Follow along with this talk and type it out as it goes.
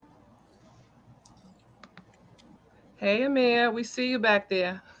Hey, Amir, we see you back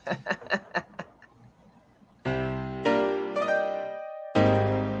there. Hey,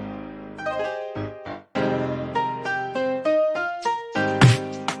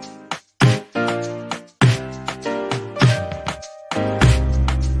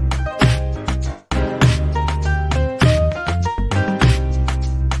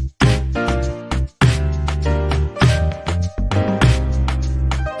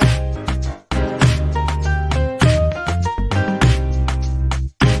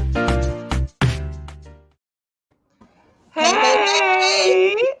 hey,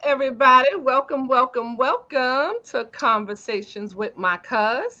 hey. Hey, everybody. Welcome to Conversations with My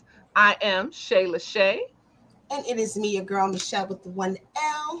Cuz. I am Shayla Shay. And it is me, your girl, Michelle, with the one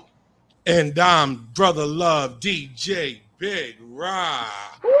L. And I'm Brother Love DJ Big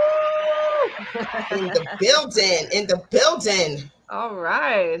Rock. In the building, in the building. All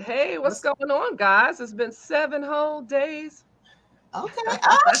right. Hey, what's going on, guys? It's been 7 whole days. Okay.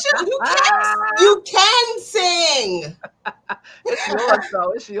 Oh, shoot. You can sing. It's yours,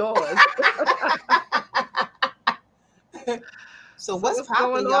 though. It's yours. So what's going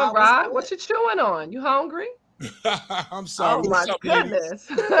popping, on, y'all? Rod? What you chewing on? You hungry? I'm sorry. Oh, my What's up,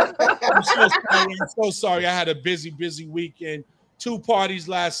 goodness. I'm so sorry. I had a busy weekend. 2 parties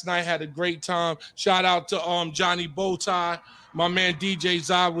last night. Had a great time. Shout out to Johnny Bowtie. My man DJ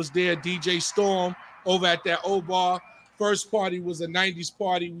Zai was there. DJ Storm over at that old bar. First party was a 90s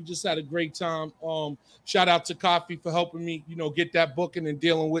party. We just had a great time. Shout out to Coffee for helping me, get that booking and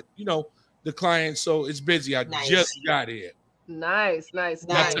dealing with, the client. So it's busy. I just got here. Nice. Not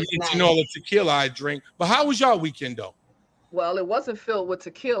to mention all the tequila I drink. But how was y'all weekend, though? Well, it wasn't filled with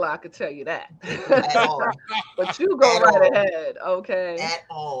tequila, I could tell you that. At all. But you go right ahead, okay? At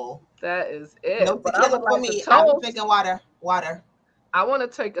all. That is it. No But tequila for me. I'm drinking water. I want to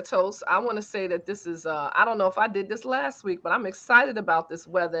take a toast. I want to say that this is, I don't know if I did this last week, but I'm excited about this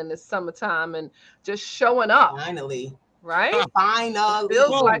weather and this summertime and just showing up. Finally. Right? Finally. It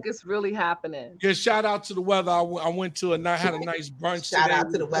feels like it's really happening. Yeah, shout out to the weather. I went to had a nice brunch shout today. Out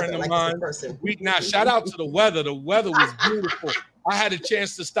to the weather, like a person. Shout out to the weather. The weather was beautiful. I had a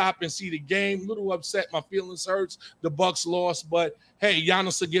chance to stop and see the game. Little upset, my feelings hurts. The Bucks lost, but hey,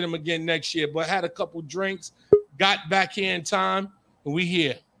 Giannis will get him again next year. But had a couple drinks, got back here in time, and we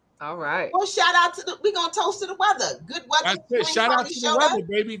here. All right. Well, shout out to we're gonna toast to the weather. Good weather. That's it. Shout out to the weather,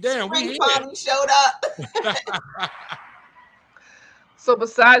 baby. Damn, Spring we finally showed up. So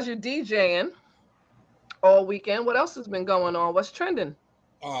besides your DJing all weekend, what else has been going on? What's trending?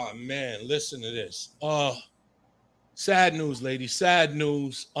 Oh man, listen to this. Sad news, lady. Sad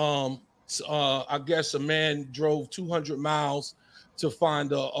news. I guess a man drove 200 miles to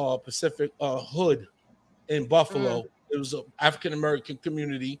find a Pacific hood in Buffalo. It was an African American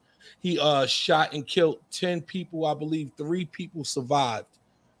community. He shot and killed 10 people. I believe 3 people survived.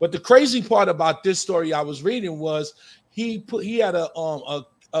 But the crazy part about this story I was reading was he had a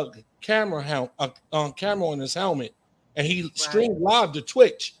camera camera on his helmet, and he streamed live to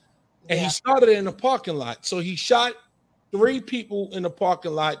Twitch, and he started in the parking lot. So he shot 3 people in the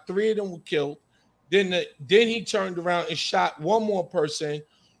parking lot. 3 of them were killed. Then he turned around and shot one more person,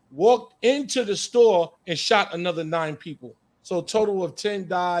 walked into the store and shot another 9 people. So a total of 10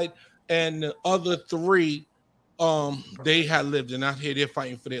 died, and the other 3 they had lived, and out here they're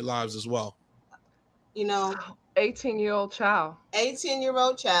fighting for their lives as well. 18-year-old child.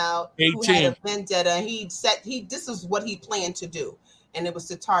 18-year-old child 18. Who had a vendetta. This is what he planned to do, and it was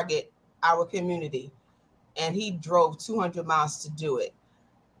to target our community. And he drove 200 miles to do it.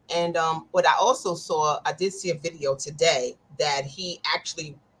 And what I also saw, I did see a video today that he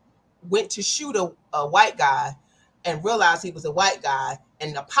actually went to shoot a white guy and realized he was a white guy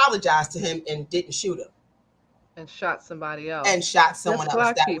and apologized to him and didn't shoot him. And shot somebody else. And shot someone just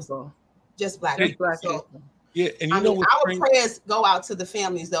else. Black people. Just black people. People. Yeah, and our prayers go out to the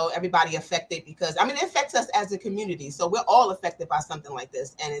families, though, everybody affected, because it affects us as a community. So we're all affected by something like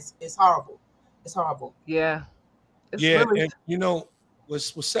this, and it's horrible. It's horrible. Yeah. Really... And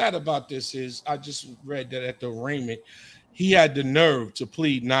what's sad about this is I just read that at the arraignment, he had the nerve to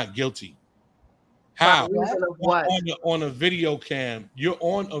plead not guilty. How? What? On a video cam. You're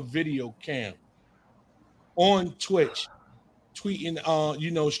on a video cam on Twitch, tweeting,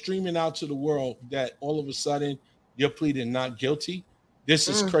 streaming out to the world that all of a sudden you're pleading not guilty. This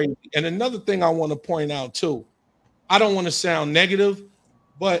is crazy. And another thing I want to point out too, I don't want to sound negative,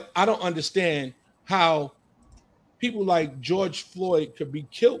 but I don't understand how people like George Floyd could be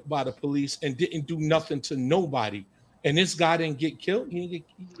killed by the police and didn't do nothing to nobody. and this guy didn't get killed. He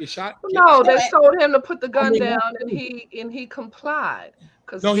didn't get shot. No, they Yeah. told him to put the I gun mean, down, that's and crazy. he complied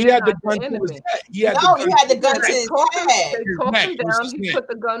because No, he we're had the not gun the to his enemy. head. He had No, the he gun had the to gun his to head. his They head. talked Neck him was down. his He neck. put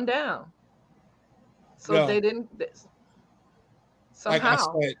the gun down. So Yo, they didn't. like I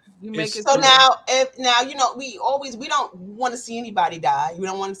Somehow said, you make it's it So through. now you know we don't want to see anybody die. We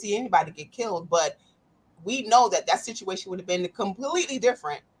don't want to see anybody get killed, but we know that situation would have been completely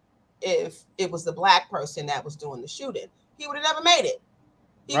different if it was the black person that was doing the shooting. He would have never made it.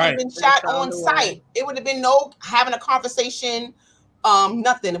 He would have right. been They shot found on a way. sight. It would have been no having a conversation,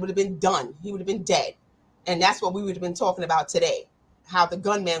 nothing. It would have been done. He would have been dead. And that's what we would have been talking about today, how the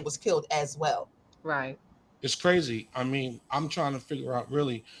gunman was killed as well. Right. It's crazy. I mean, I'm trying to figure out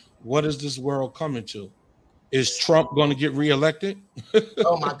really what is this world coming to? Is Trump going to get reelected?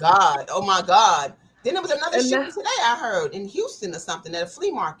 Oh my God. Oh my God. Then there was another And shooting that, today I heard in Houston or something at a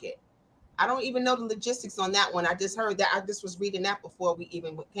flea market. I don't even know the logistics on that one. I just heard that. I just was reading that before we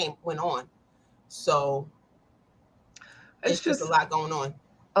even went on. So it's it's just a just lot going on.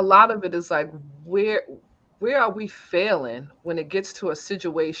 a lot of it is like where are we failing when it gets to a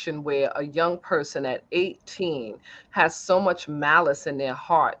situation where a young person at 18 has so much malice in their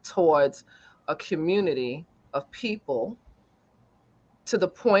heart towards a community of people to the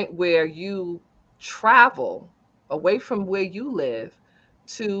point where you travel away from where you live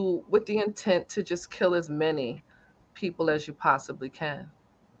to with the intent to just kill as many people as you possibly can.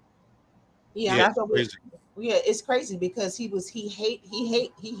 Yeah, Yeah, I'm That's sure. crazy. Yeah, it's crazy because he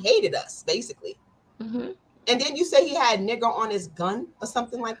hated us basically. Mhm. And then you say he had nigger on his gun or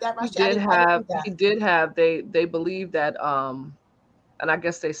something like that, right? I didn't read that. He did have they believe that and I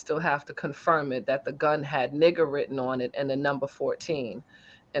guess they still have to confirm it that the gun had nigger written on it and the number 14.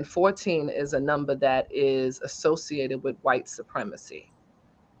 And 14 is a number that is associated with white supremacy.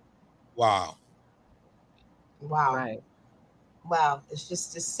 Wow. Wow. Right. Wow. It's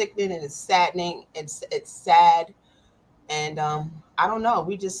just sickening and it's saddening. It's sad. And I don't know.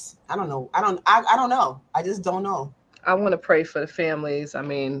 I don't know. I don't know. I just don't know. I want to pray for the families. I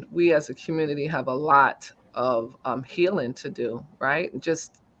mean, we as a community have a lot of healing to do, right?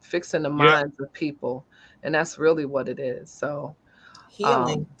 Just fixing the Yeah. minds of people. And that's really what it is. So,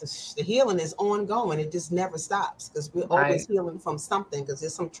 Healing, the healing is ongoing. It just never stops because we're always right. healing from something because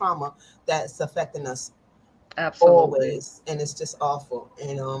there's some trauma that's affecting us Absolutely. always, and it's just awful.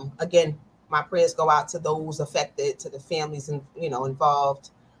 And again, my prayers go out to those affected, to the families and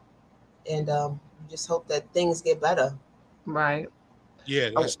involved, and just hope that things get better. Right. Yeah,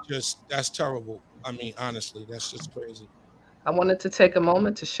 I, that's terrible. I mean, honestly, that's just crazy. I wanted to take a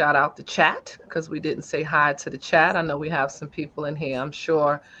moment to shout out the chat because we didn't say hi to the chat. I know we have some people in here. I'm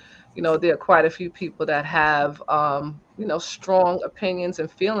sure, there are quite a few people that have, strong opinions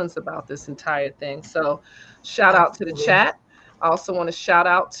and feelings about this entire thing. So, shout out to the Absolutely. chat. I also want to shout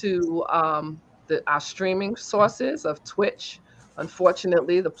out to our streaming sources of Twitch.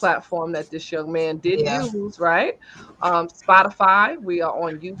 Unfortunately, the platform that this young man did Yeah. use, right? Spotify. We are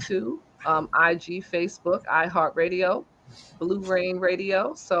on YouTube, IG, Facebook, iHeartRadio, Blue Rain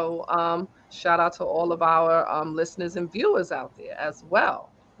Radio. So, shout out to all of our listeners and viewers out there as well.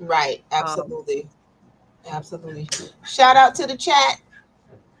 Right. Um, Absolutely. Absolutely. Shout out to the chat.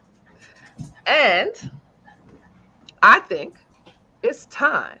 and I think it's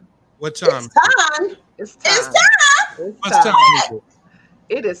time. What time? It's time. It's It's time. time. It's What time. time is it?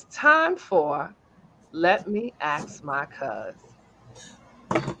 It is time for Let Me Ask My Cuz.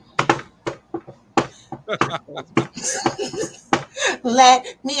 Let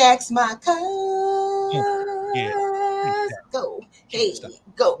me ask my cuz. Yeah. Go. Hey, Stop.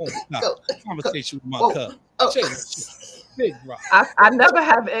 go. Oh, stop. Go. Conversation with my Oh, cuz. oh. Check it. Big rock. I never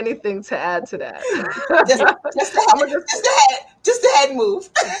have anything to add to that. Just the head move.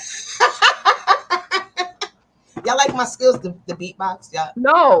 Y'all like my skills, the beatbox? Yeah.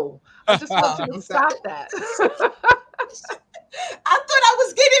 No, I just want you I'm to sorry. stop that. I thought I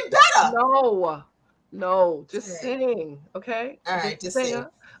was getting better. No, just All right. sing, okay? All right, just sing.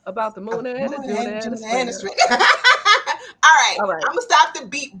 About the moon and the Moon June and and the June and the spring. spring. All right. All right. I'm gonna stop the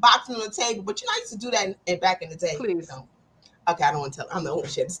beatboxing on the table, but I used to do that back in the day. Please. So. Okay, I don't want to tell. I'm not going to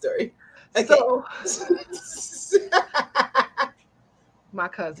share the story. Okay. So, my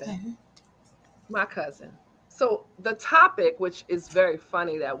cousin. So the topic, which is very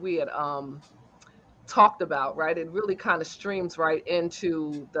funny that we had talked about, right? It really kind of streams right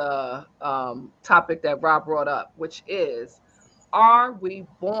into the topic that Rob brought up, which is, are we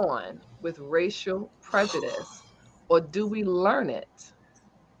born with racial prejudice or do we learn it?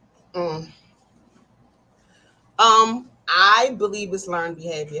 I believe it's learned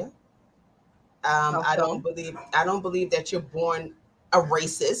behavior. How I so? don't believe that you're born a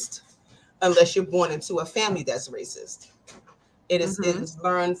racist unless you're born into a family that's racist. It Mm-hmm. is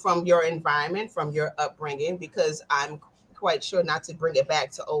learned from your environment, from your upbringing, because I'm quite sure, not to bring it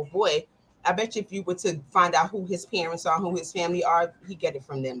back to old boy, I bet you if you were to find out who his parents are, who his family are, he get it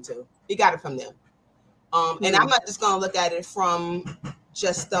from them too. He got it from them. And I'm Hmm. not just gonna look at it from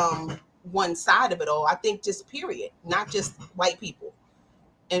just one side of it all. I think just period, not just white people.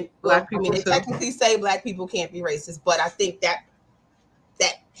 And well, Black I mean, people they too. technically say black people can't be racist, but I think that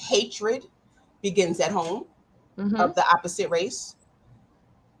that hatred begins at home Hmm. of the opposite race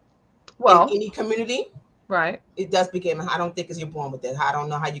in Well, any community. right. It does begin. I don't think as you're born with it. I don't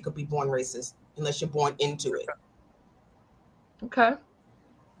know how you could be born racist unless you're born into it. Okay.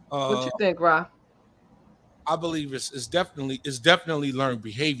 What Uh, you think, Ra? I believe it's definitely learned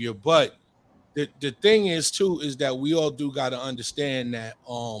behavior, but the thing is too is that we all do got to understand that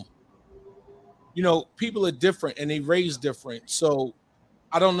people are different and they raised different. So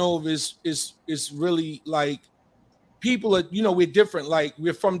I don't know if it's really like people are, we're different. Like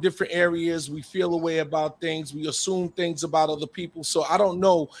we're from different areas. We feel a way about things. We assume things about other people. So I don't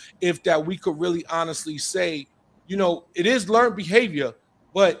know if that we could really honestly say, it is learned behavior,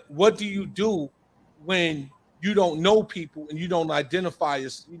 but what do you do when you don't know people and you don't identify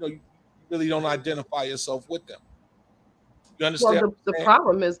you really don't identify yourself with them? You Well, understand the what I'm saying?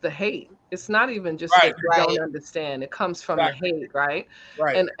 problem is the hate. It's not even just Right, that you don't Right. understand. It comes from the exactly. hate, right?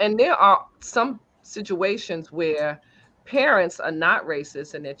 Right, And there are some situations where parents are not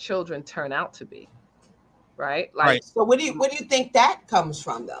racist and their children turn out to be, right? right. Like So what do you think that comes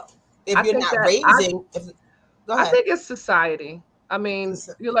from though? If I you're think not that raising, go I ahead. think it's society. I mean,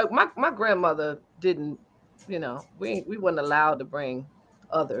 you're like my grandmother didn't, we weren't allowed to bring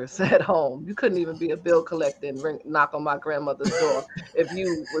others at home. You couldn't even be a bill collector and knock on my grandmother's door if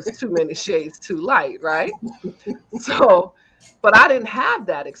you was too many shades too light, right? So, but I didn't have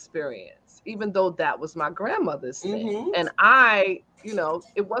that experience, even though that was my grandmother's thing. Mm-hmm. And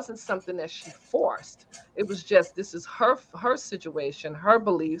it wasn't something that she forced. It was just this is her situation, her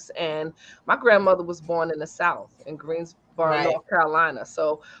beliefs. And my grandmother was born in the South, in Greensboro, Right. North Carolina.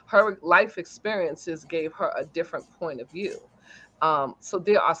 So her life experiences gave her a different point of view. So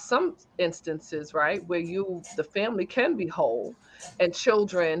there are some instances, right, where the family can be whole and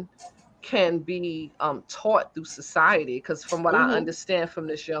children can be taught through society. Because from what I Mm-hmm. understand from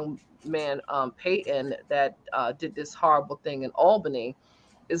this young man, Peyton, that did this horrible thing in Albany,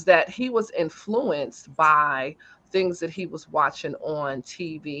 is that he was influenced by things that he was watching on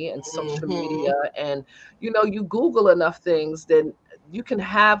TV and social Mm-hmm. media. And, you Google enough things, then you can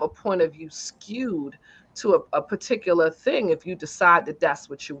have a point of view skewed to a particular thing if you decide that that's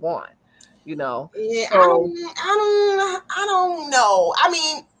what you want, Yeah, So, I don't know. I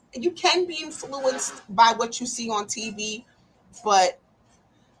mean, you can be influenced by what you see on TV, but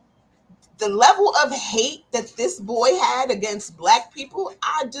the level of hate that this boy had against black people,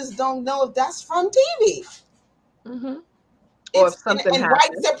 I just don't know if that's from TV. mhm. Or if It's something and white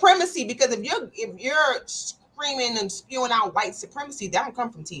happened. supremacy, because if you're screaming and spewing out white supremacy, that don't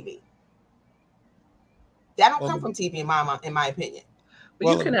come from TV. That don't Well, come from TV in my opinion. But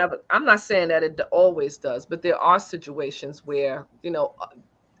you can well, have, I'm not saying that it always does, but there are situations where,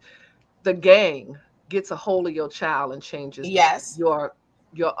 the gang gets a hold of your child and changes Yes, your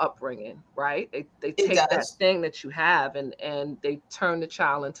your upbringing, right? They it take that does. thing that you have and they turn the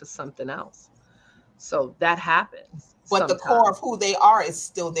child into something else. So that happens But the core sometimes. of who they are is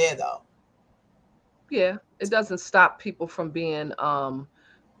still there though. Yeah, it doesn't stop people from being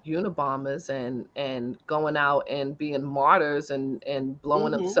Unabombers and going out and being martyrs and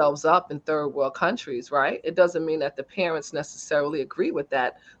blowing Mm-hmm. themselves up in third world countries, right? It doesn't mean that the parents necessarily agree with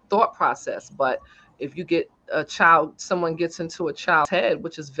that thought process, but if you get someone gets into a child's head,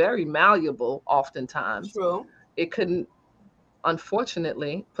 which is very malleable oftentimes, True. it can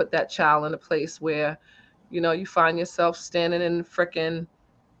unfortunately put that child in a place where you find yourself standing in the freaking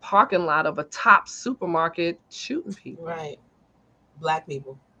parking lot of a top supermarket shooting people, Right. Black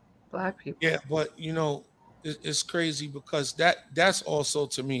people. black people. yeah, but it's crazy because that's also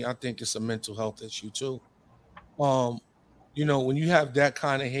to me, I think it's a mental health issue too. Um, when you have that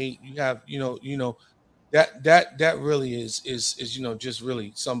kind of hate, you have, that really is just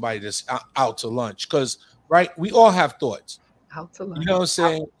really somebody that's out to lunch. Because right, we all have thoughts. Out to You know what I'm lunch.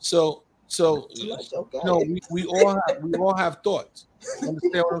 saying? So Too much. Okay. we all have thoughts. You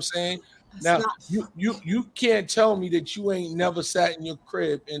understand what I'm saying? That's Now, not. you can't tell me that you ain't never sat in your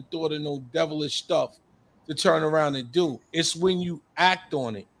crib and thought of no devilish stuff to turn around and do. It's when you act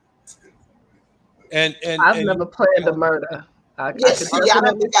on it. And I've you never planned a murder. I Yes, could I don't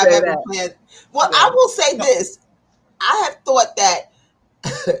definitely think I've say ever that. planned. Well, Yeah. I will say this. I have thought that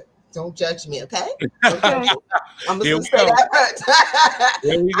don't judge me, okay? Okay. I'm Here just we gonna say go. that.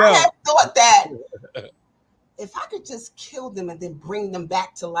 Here we I go. have thought that if I could just kill them and then bring them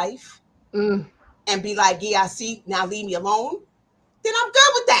back to life Mm. and be like, yeah, I see, now leave me alone, then I'm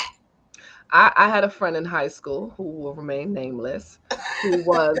good with that. I had a friend in high school who will remain nameless, who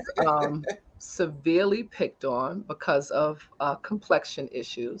was severely picked on because of complexion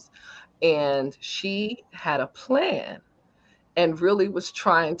issues. And she had a plan and really was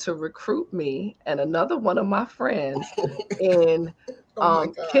trying to recruit me and another one of my friends in Oh my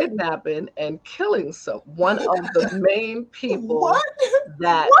God. kidnapping and killing one of the main people What?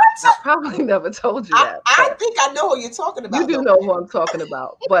 that What? I probably never told you that. I But think I know who you're talking about. you do though. know who I'm talking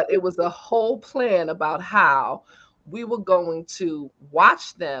about. But it was a whole plan about how we were going to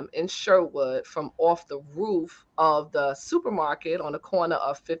watch them in Sherwood from off the roof of the supermarket on the corner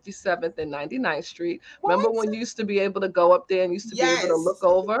of 57th and 99th Street. Remember What? when you used to be able to go up there and used to be able to Yes. look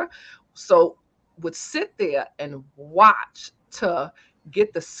over? So would sit there and watch to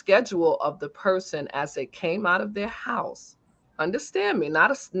get the schedule of the person as they came out of their house. Understand me,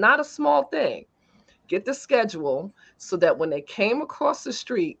 not a small thing. Get the schedule so that when they came across the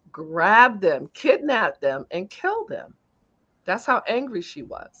street, grab them, kidnap them, and kill them. That's how angry she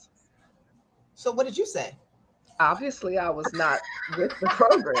was. So what did you say? Obviously, I was not with the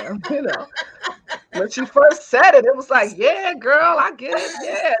program, you know. When she first said it, it was like, yeah, girl, I get it.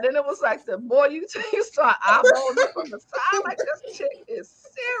 Yeah. And then it was like the more you start eyeballing her from the side, like this chick is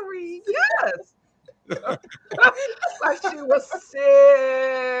serious. Like she was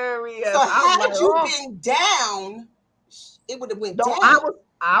serious. So had like, you oh. been down, it would have went No, down.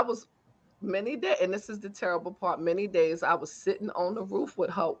 I was many days, and this is the terrible part. Many days I was sitting on the roof with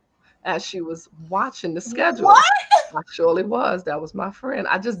her as she was watching the schedule. What? I surely was. That was my friend.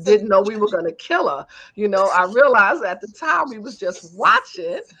 I just didn't know we were gonna kill her. You know, I realized at the time we was just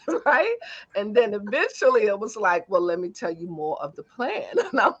watching, right? And then eventually it was like, well, let me tell you more of the plan.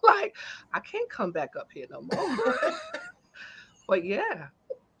 And I'm like, I can't come back up here no more. But yeah.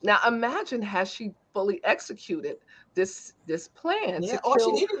 Now imagine has she fully executed this plan Yeah, to all she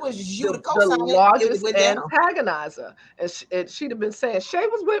kill needed was you to the co-sign it. It largest went down. antagonizer, and she'd have been saying Shay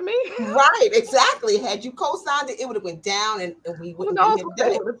was with me. Right, exactly. Had you co-signed it, it would have went down, and we Who wouldn't knows be what here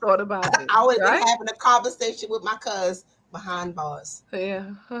they today. would have thought about me? I would have Right? been having a conversation with my cuz behind bars. Yeah,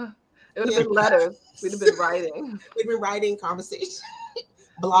 it would have been letters. We'd have been writing. We've been writing conversation, Yeah,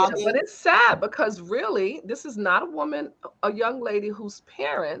 blogging. but it's sad because really, this is not a woman, a young lady whose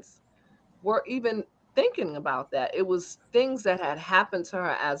parents were even thinking about that. It was things that had happened to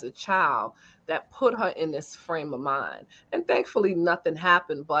her as a child that put her in this frame of mind. And thankfully, nothing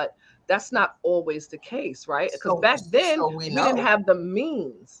happened, but that's not always the case, right? Because back then, so we know. didn't have the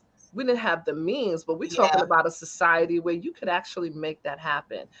means. We didn't have the means, but we're talking Yeah. about a society where you could actually make that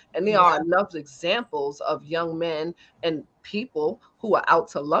happen. And there Yeah. are enough examples of young men and people who are out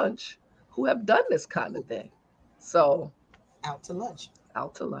to lunch who have done this kind of thing. So, Out to lunch.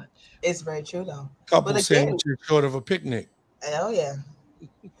 out to lunch. It's very true though. Couple But again- sandwiches short of a picnic. Oh yeah.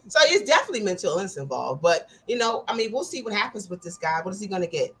 So it's definitely mental illness involved. But you know, I mean, we'll see what happens with this guy. What is he gonna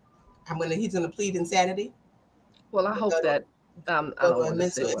get? He's gonna plead insanity. Well, I hope that I Go don't to a want to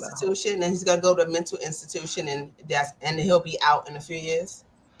say mental what I hope. institution, and he's gonna go to a mental institution, and he'll be out in a few years.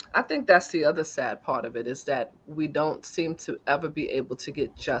 I think that's the other sad part of it is that we don't seem to ever be able to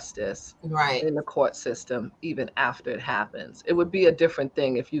get justice Right. in the court system even after it happens. It would be a different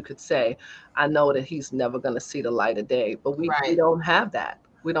thing if you could say, I know that he's never going to see the light of day, but we Right. don't have that.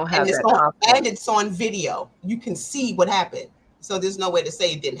 We don't have And that confidence. it's on video. You can see what happened. So there's no way to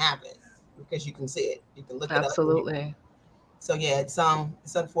say it didn't happen because you can see it. You can look it up. Absolutely. So yeah, it's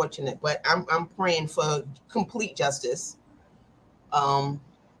unfortunate, but I'm praying for complete justice.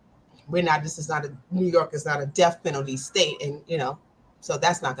 New York is not a death penalty state, and you know, so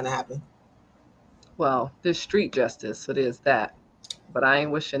that's not going to happen. Well, there's street justice, so there's that. But I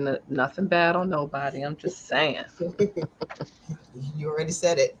ain't wishing nothing bad on nobody. I'm just saying. You already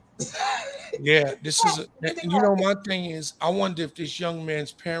said it. Yeah, this is my thing is I wonder if this young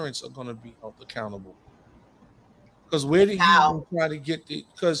man's parents are going to be held accountable. Because where did he even try to get the?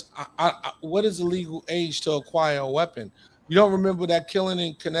 Because what is the legal age to acquire a weapon? You don't remember that killing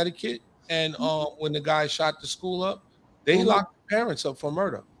in Connecticut, and when the guy shot the school up, they locked the parents up for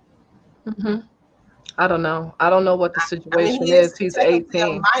murder. Mm-hmm. I don't know. I don't know what the situation is. He's 18.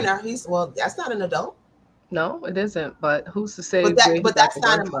 A minor. That's not an adult. No, it isn't. But who's to say? But that's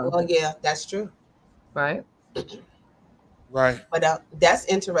not. Well, yeah, that's true. Right. Right. But that's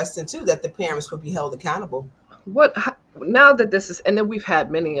interesting too that the parents would be held accountable. Now that this is, and then we've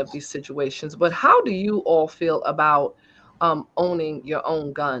had many of these situations, but how do you all feel about owning your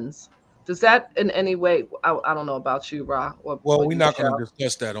own guns? Does that in any way, I don't know about you, Ra, Well, or we're you, not going to Michelle.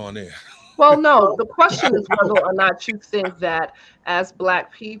 discuss that on air. Well, no, the question is whether or not you think that as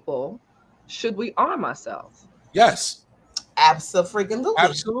Black people, should we arm ourselves? Yes, Absolutely.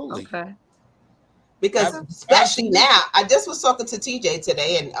 absolutely. Okay. Because Ab- especially absolutely. now, I just was talking to TJ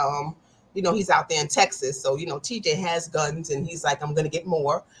today, and he's out there in Texas, so TJ has guns, and he's like, I'm gonna get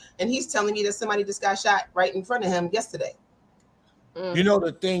more, and he's telling me that somebody just got shot right in front of him yesterday. You know,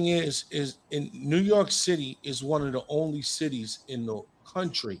 the thing is in New York City is one of the only cities in the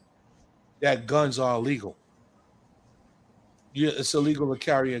country that guns are illegal. It's illegal to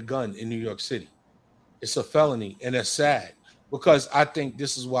carry a gun in New York City. It's a felony, and it's sad because I think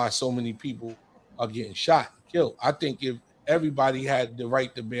this is why so many people are getting shot, killed. I think if everybody had the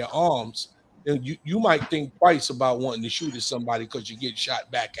right to bear arms, then you might think twice about wanting to shoot at somebody because you get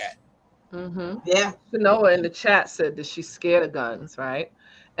shot back at. Mm-hmm. Yeah. Noah in the chat said that she's scared of guns, right?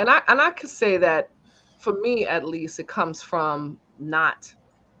 And I could say that for me at least it comes from not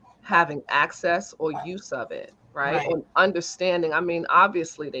having access or use of it, right? Right. Or understanding. I mean,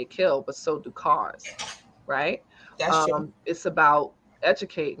 obviously they kill, but so do cars, right? That's true. It's about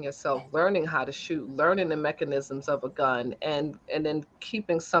educating yourself, learning how to shoot, learning the mechanisms of a gun, and then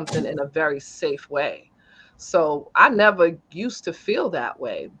keeping something in a very safe way. So I never used to feel that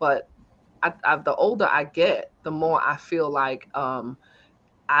way, but the older I get, the more I feel like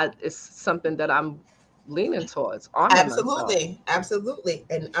it's something that I'm leaning towards arming myself. Absolutely.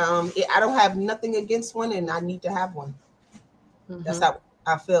 And yeah, I don't have nothing against one, and I need to have one. That's Mhm. how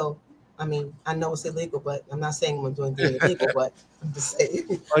I feel. I mean, I know it's illegal, but I'm not saying I'm doing anything illegal, but I'm just saying.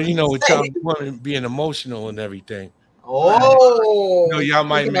 Well, with y'all being emotional and everything. Oh, Y'all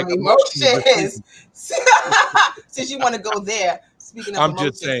might speaking of make emotional emotions, decisions. since you want to go there, speaking of I'm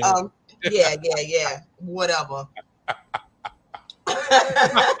just emotions, saying. yeah, whatever.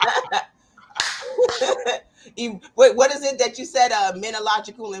 Wait, what is it that you said? Men are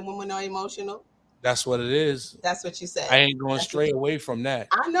logical and women are emotional. That's what it is. That's what you said. I ain't going straight away from that.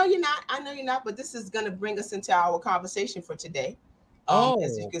 I know you're not. But this is going to bring us into our conversation for today.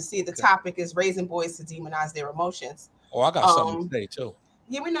 As you can see, the topic is raising boys to demonize their emotions. Oh, I got something to say too.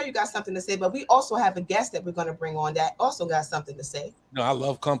 Yeah, we know you got something to say, but we also have a guest that we're going to bring on that also got something to say. No, I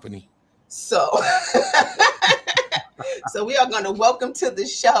love company. So, so we are going to welcome to the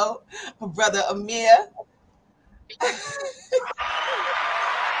show, Brother Amir.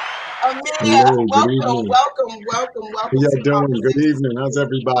 Amir, hello, welcome. How y'all doing? Good evening. How's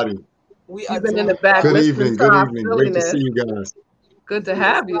everybody? We are You've been in the back. Good listening evening. to Good our evening. Great to silliness. see you guys. Good to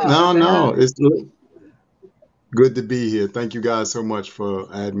have you. No, it's good to be here. Thank you guys so much for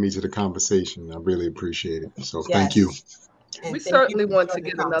adding me to the conversation. I really appreciate it. So thank you. And We thank certainly you for want to joining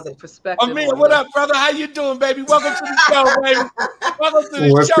get the another conversation. perspective. Amir, on what this. up, brother? How you doing, baby? Welcome to the show, baby. Welcome to the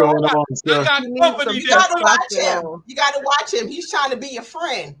What's show. going on, I sir? got You need company some You gotta there. watch him. testosterone. You gotta watch him. He's trying to be your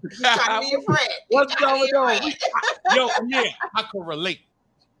friend. He's trying to be your friend. What's going on? Yo, Amir, I can relate.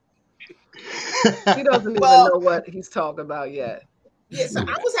 He doesn't even Well- know what he's talking about yet. Yeah, so I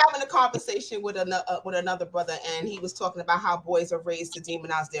was having a conversation with another brother, and he was talking about how boys are raised to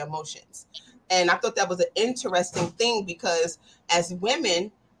demonize their emotions. And I thought that was an interesting thing because as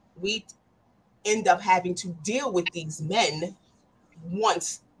women, we end up having to deal with these men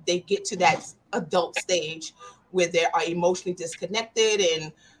once they get to that adult stage where they are emotionally disconnected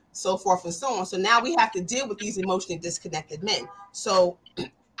and so forth and so on. So now we have to deal with these emotionally disconnected men. So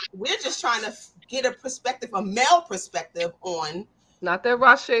we're just trying to get a male perspective on. Not that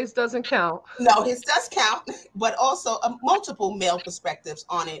Roche's doesn't count. No, his does count, but also multiple male perspectives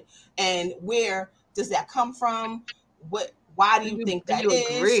on it. And where does that come from? Why do you think that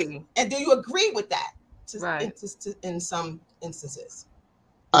is? Agree? And do you agree with that? Right. In some instances.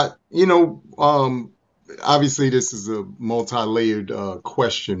 Obviously this is a multi-layered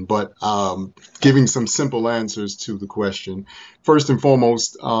question, but giving some simple answers to the question. First and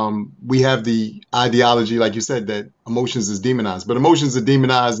foremost, we have the ideology, like you said, that emotions is demonized, but emotions are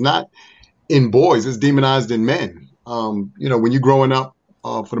demonized not in boys, it's demonized in men. When you're growing up,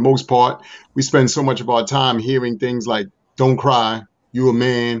 for the most part, we spend so much of our time hearing things like, don't cry, you a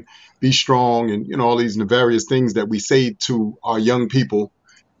man, be strong, and all these nefarious things that we say to our young people,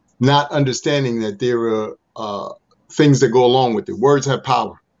 not understanding that there are things that go along with it. Words have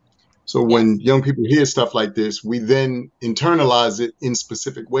power. So when young people hear stuff like this, we then internalize it in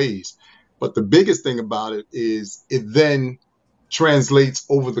specific ways. But the biggest thing about it is it then translates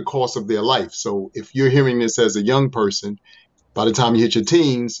over the course of their life. So if you're hearing this as a young person, By the time you hit your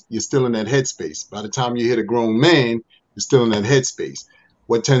teens, you're still in that headspace. By the time you hit a grown man, you're still in that headspace.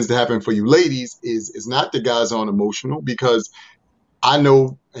 What tends to happen for you ladies is not the guys aren't emotional, because I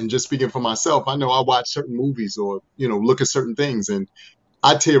know, and just speaking for myself, I know I watch certain movies or, look at certain things, and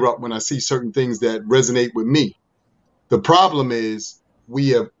I tear up when I see certain things that resonate with me. The problem is we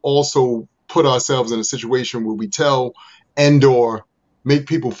have also put ourselves in a situation where we tell and or make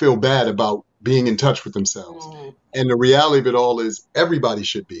people feel bad about being in touch with themselves. And the reality of it all is everybody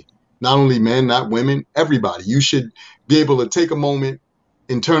should be, not only men, not women, everybody. You should be able to take a moment,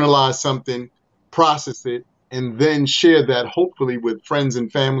 internalize something, process it, and then share that hopefully with friends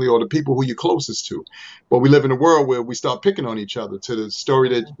and family or the people who you're closest to. But we live in a world where we start picking on each other, to the story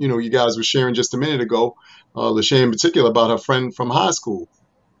that, you guys were sharing just a minute ago, Lachey in particular, about her friend from high school.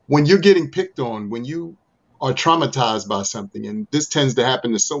 When you're getting picked on, when you are traumatized by something, and this tends to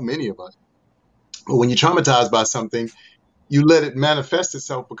happen to so many of us, but when you're traumatized by something, you let it manifest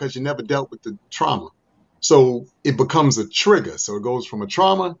itself because you never dealt with the trauma. So it becomes a trigger. So it goes from a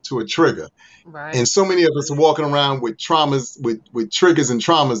trauma to a trigger. Right. And so many of us are walking around with traumas, with triggers and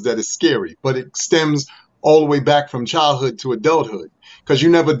traumas that is scary, but it stems all the way back from childhood to adulthood, because you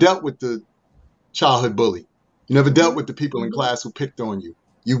never dealt with the childhood bully. You never dealt with the people in class who picked on you.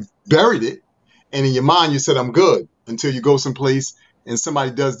 You buried it. And in your mind, you said, I'm good, until you go someplace and somebody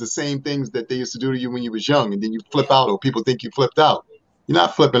does the same things that they used to do to you when you was young. And then you flip out, or people think you flipped out. You're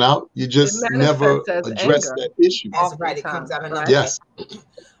not flipping out. You just never addressed that issue. That's right. It comes out another Yes. way.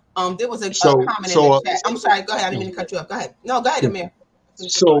 There was a comment in the chat. I'm sorry. Go ahead. I didn't mean to cut you off. Go ahead. No, go ahead, Amir.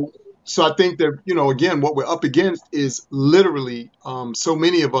 So I think that, again, what we're up against is literally so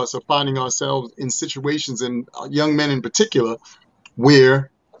many of us are finding ourselves in situations, and young men in particular,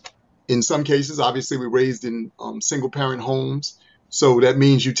 where in some cases, obviously, we're raised in single parent homes. So that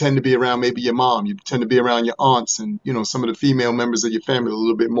means you tend to be around maybe your mom, you tend to be around your aunts and, some of the female members of your family a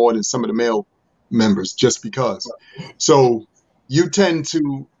little bit more than some of the male members, just because. So you tend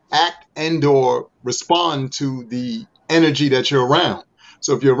to act and or respond to the energy that you're around.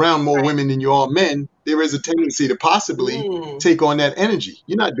 So if you're around more women than you are men, there is a tendency to possibly take on that energy.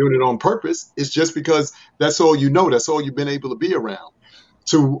 You're not doing it on purpose. It's just because that's all you know. That's all you've been able to be around.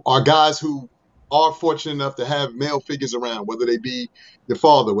 To our guys who are fortunate enough to have male figures around, whether they be the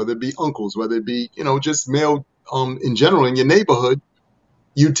father, whether it be uncles, whether it be, just male in general in your neighborhood,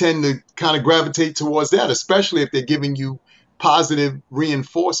 you tend to kind of gravitate towards that, especially if they're giving you positive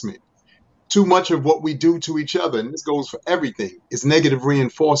reinforcement. Too much of what we do to each other, and this goes for everything, is negative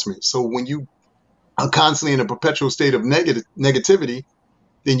reinforcement. So when you are constantly in a perpetual state of negativity,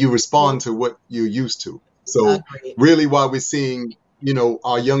 then you respond to what you're used to. So really why we're seeing,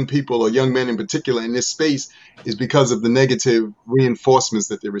 our young people, or young men in particular, in this space, is because of the negative reinforcements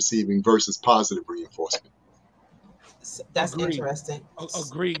that they're receiving versus positive reinforcement. That's interesting.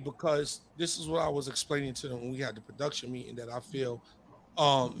 Agreed, because this is what I was explaining to them when we had the production meeting, that I feel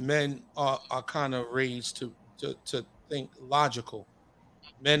men are kind of raised to think logical.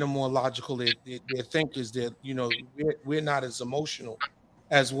 Men are more logical. Their thinkers. We're not as emotional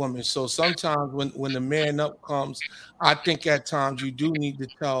as women. So sometimes when the man up comes, I think at times you do need to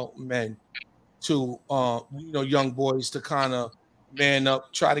tell men to, young boys to kind of man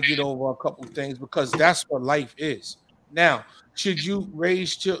up, try to get over a couple of things, because that's what life is. Now, should you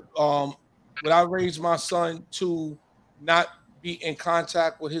would I raise my son to not be in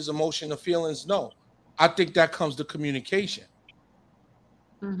contact with his emotional feelings? No. I think that comes to communication.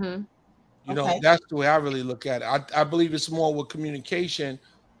 That's the way I really look at it. I believe it's more with communication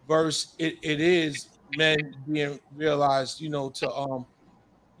versus it is men being realized, to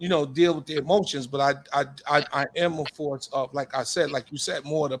deal with the emotions. But I am a force of, like I said, like you said,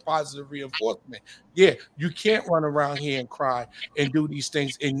 more of the positive reinforcement. Yeah, you can't run around here and cry and do these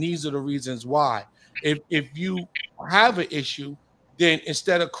things, and these are the reasons why. If you have an issue, then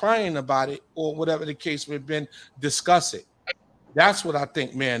instead of crying about it or whatever the case may have been, discuss it. That's what I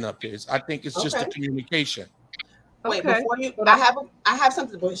think man up is. I think it's just the communication. Wait, before you, I have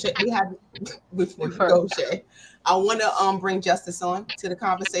something to we have before you go, Shay. I want to bring Justice on to the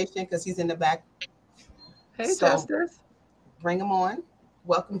conversation because he's in the back. Hey, Justice. Bring him on.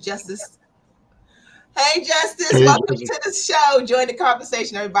 Welcome, Justice. Hey, Justice. Welcome to the show. Join the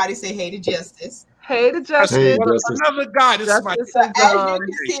conversation. Everybody say hey to Justice. Hey to Justice. Hey, Justice. Another guy. This is my as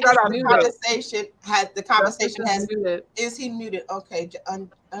you can see, the conversation has. Is he muted? Okay,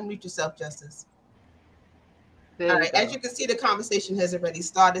 unmute yourself, Justice. All right. As you can see, the conversation has already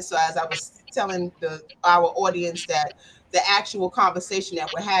started. So as I was telling our audience that the actual conversation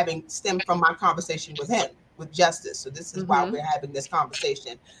that we're having stemmed from my conversation with him, with Justice. So this is why we're having this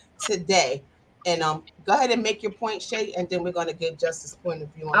conversation today. And go ahead and make your point, Shay, and then we're going to get Justice's point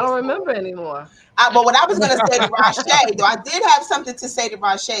of view on I don't this. remember anymore. But what I was going to say to Rashay, though, I did have something to say to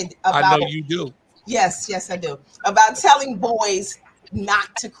Rashay about. I know you do. Yes, I do. About telling boys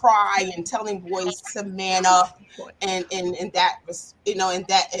not to cry and telling boys to man up, and in that,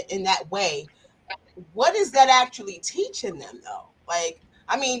 in that way. What is that actually teaching them, though? Like,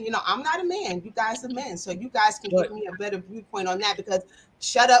 I mean, I'm not a man. You guys are men, so you guys can give me a better viewpoint on that. Because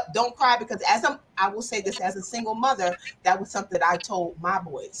shut up, don't cry. Because I will say this, as a single mother, that was something that I told my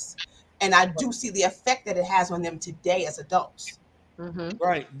boys, and I do see the effect that it has on them today as adults. Mm-hmm.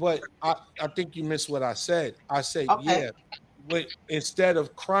 Right, but I think you missed what I said. I said, okay. But instead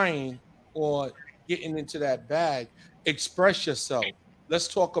of crying or getting into that bag, express yourself. Let's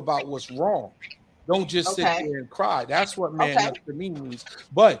talk about what's wrong. Don't just sit there and cry. That's what man up to me means.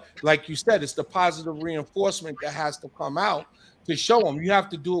 But like you said, it's the positive reinforcement that has to come out to show them. You have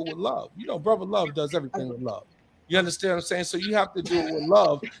to do it with love. Brother love does everything with love. You understand what I'm saying? So you have to do it with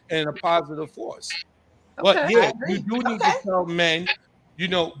love and a positive force. But yeah, you do need to tell men,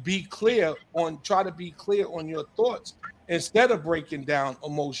 be clear try to be clear on your thoughts instead of breaking down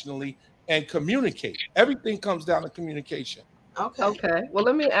emotionally, and communicate. Everything comes down to communication. Okay. Well,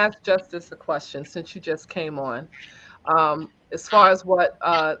 let me ask Justice a question since you just came on. As far as what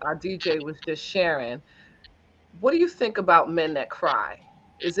our DJ was just sharing, what do you think about men that cry?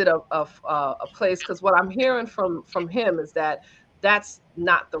 Is it a place? Because what I'm hearing from him is that that's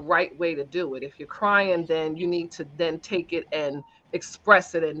not the right way to do it. If you're crying, then you need to then take it and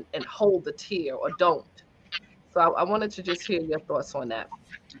express it and hold the tear, or don't. So I wanted to just hear your thoughts on that.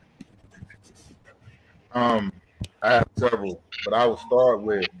 I have several, but I will start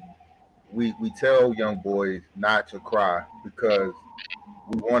with we tell young boys not to cry because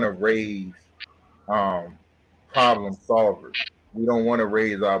we want to raise problem solvers. We don't want to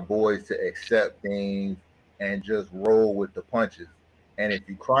raise our boys to accept things and just roll with the punches. And if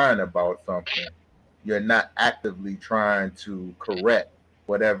you're crying about something, you're not actively trying to correct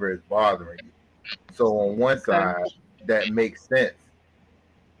whatever is bothering you. So on one side, that makes sense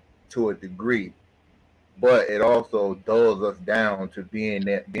to a degree, but it also dulls us down to being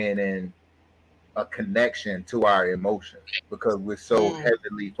in a connection to our emotions because we're so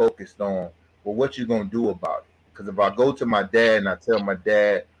heavily focused on, well, what you gonna do about it? Because if I go to my dad and I tell my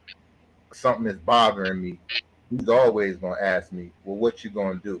dad something is bothering me, he's always gonna ask me, well, what you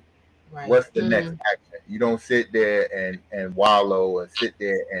gonna do? Right. What's the next action? You don't sit there and wallow and sit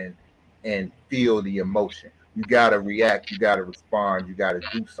there and feel the emotion. You gotta react, you gotta respond, you gotta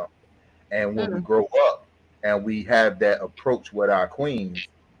do something. And when we grow up and we have that approach with our queens,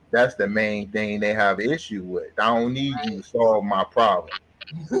 that's the main thing they have an issue with. I don't need you to solve my problem.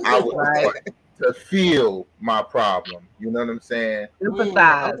 I would like to feel my problem. You know what I'm saying?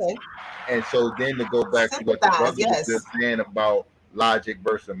 Sympathize. And so then to go back to what the brother was just saying about logic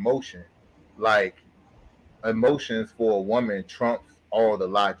versus emotion, like emotions for a woman trumps all the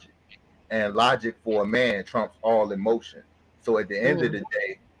logic, and logic for a man trumps all emotion. So at the end of the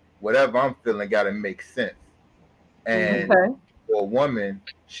day, whatever I'm feeling got to make sense. And for a woman,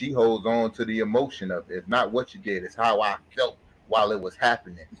 she holds on to the emotion of it. It's not what you did, it's how I felt while it was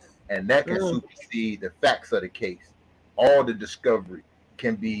happening. And that can supersede the facts of the case. All the discovery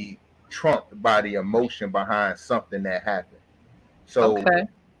can be trumped by the emotion behind something that happened. So,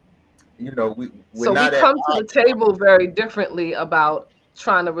 we come to the table very differently about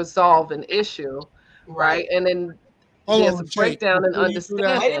trying to resolve an issue, right? And then there's a breakdown in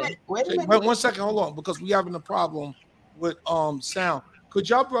understanding. Wait a minute. Wait 1 second, hold on, because we're having a problem with sound. Could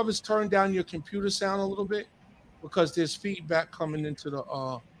y'all brothers turn down your computer sound a little bit? Because there's feedback coming into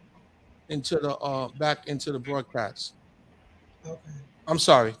the back into the broadcast. Okay. I'm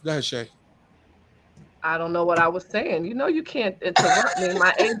sorry. Go ahead, Shay. I don't know what I was saying. You can't interrupt me.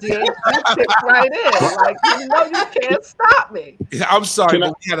 My ADHD kicks right in. Like, you can't stop me. I'm sorry,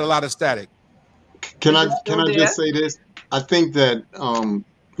 but we had a lot of static. Can I just say this? I think that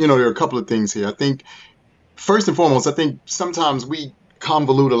there are a couple of things here. I think first and foremost, I think sometimes we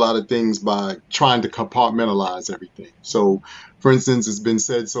convolute a lot of things by trying to compartmentalize everything. So, for instance, it's been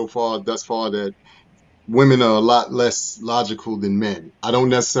said thus far that women are a lot less logical than men. I don't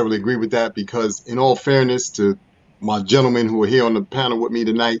necessarily agree with that because, in all fairness to my gentlemen who are here on the panel with me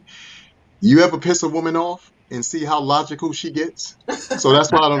tonight, you ever piss a woman off and see how logical she gets? So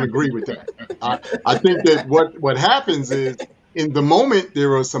that's why I don't agree with that. I think that what happens is, in the moment,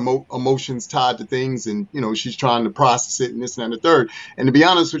 there are some emotions tied to things, and she's trying to process it and this and that and the third. And to be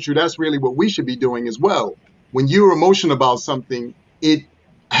honest with you, that's really what we should be doing as well. When you're emotional about something, it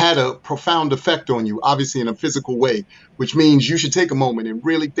had a profound effect on you, obviously in a physical way, which means you should take a moment and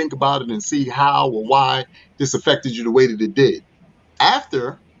really think about it and see how or why this affected you the way that it did.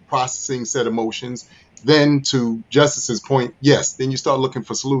 After processing said emotions, then to Justice's point, yes, then you start looking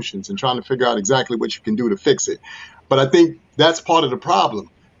for solutions and trying to figure out exactly what you can do to fix it. But I think that's part of the problem.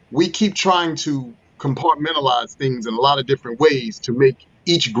 We keep trying to compartmentalize things in a lot of different ways to make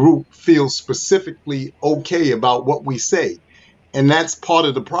each group feel specifically okay about what we say. And that's part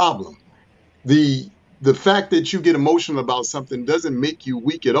of the problem. The fact that you get emotional about something doesn't make you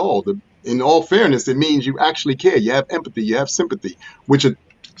weak at all. In all fairness, it means you actually care. You have empathy, you have sympathy, which are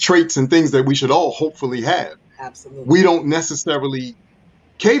traits and things that we should all hopefully have. Absolutely. We don't necessarily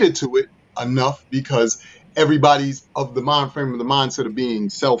cater to it enough because everybody's of the mind frame of the mindset of being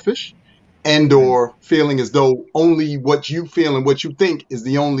selfish and or feeling as though only what you feel and what you think is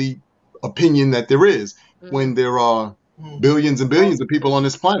the only opinion that there is, when there are billions and billions of people on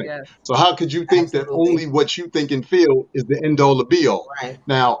this planet. Yes. So how could you think that only what you think and feel is the end all, the be all? Right.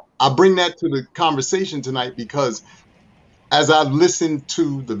 Now, I bring that to the conversation tonight because as I've listened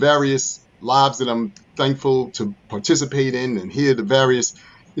to the various lives that I'm thankful to participate in and hear the various,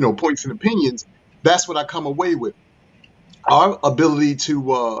 points and opinions, that's what I come away with. Our ability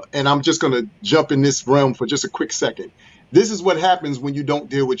to, and I'm just going to jump in this realm for just a quick second. This is what happens when you don't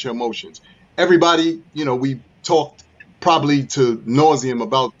deal with your emotions. Everybody, we talked probably to nauseum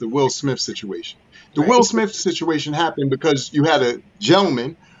about the Will Smith situation. The Will Smith situation happened because you had a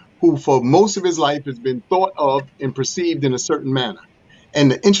gentleman who for most of his life has been thought of and perceived in a certain manner.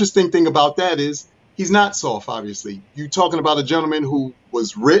 And the interesting thing about that is he's not soft, obviously. You're talking about a gentleman who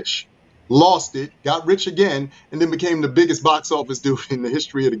was rich, lost it, got rich again, and then became the biggest box office dude in the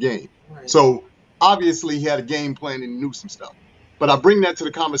history of the game. Right. So obviously he had a game plan and he knew some stuff. But I bring that to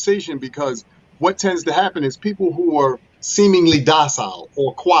the conversation because what tends to happen is people who are seemingly docile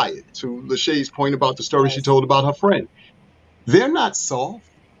or quiet, to Lachey's point about the story she told about her friend, they're not soft.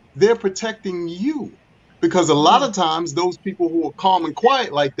 They're protecting you. Because a lot of times those people who are calm and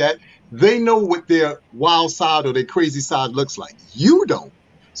quiet like that, they know what their wild side or their crazy side looks like. You don't.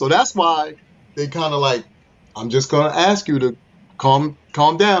 So that's why they kind of like, I'm just going to ask you to calm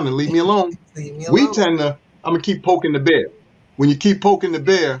down and leave me alone. We tend to, I'm going to keep poking the bear. When you keep poking the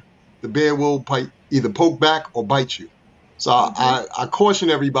bear will either poke back or bite you. So I caution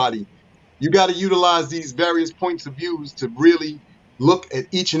everybody, you got to utilize these various points of views to really look at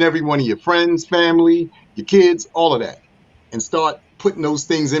each and every one of your friends, family, your kids, all of that, and start putting those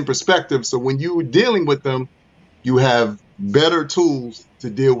things in perspective. So when you're dealing with them, you have better tools to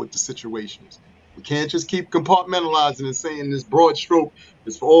deal with the situations. We can't just keep compartmentalizing and saying this broad stroke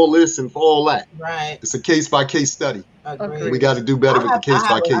is for all this and for all that. Right. It's a case-by-case study. Agreed. We got to do better with the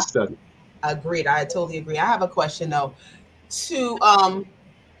case-by-case study. Agreed. I totally agree. I have a question though. To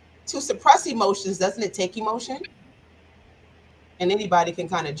suppress emotions, doesn't it take emotion? And anybody can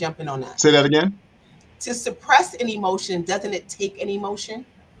kind of jump in on that. Say that again. To suppress an emotion, doesn't it take an emotion?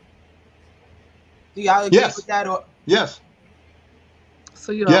 Do y'all agree with that? Or yes.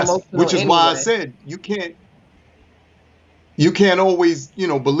 So you're emotional, which is why I said you can't always,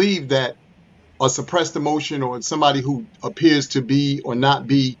 believe that a suppressed emotion or somebody who appears to be or not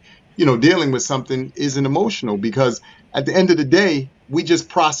be, dealing with something isn't emotional, because at the end of the day, we just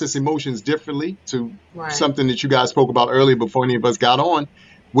process emotions differently to something that you guys spoke about earlier before any of us got on,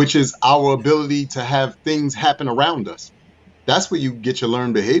 which is our ability to have things happen around us. That's where you get your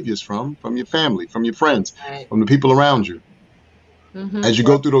learned behaviors from your family, from your friends, from the people around you. Mm-hmm. As you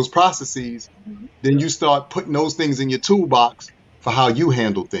go through those processes, then you start putting those things in your toolbox for how you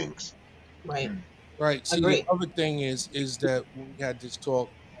handle things. Right. See, the other thing is that when we had this talk,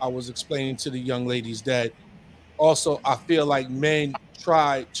 I was explaining to the young ladies that also I feel like men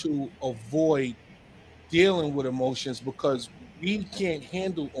try to avoid dealing with emotions because we can't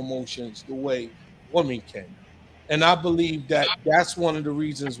handle emotions the way women can. And I believe that that's one of the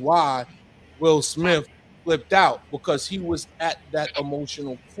reasons why Will Smith flipped out, because he was at that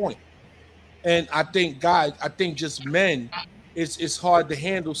emotional point. And I think just men, it's hard to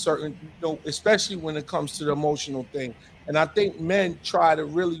handle certain, especially when it comes to the emotional thing. And I think men try to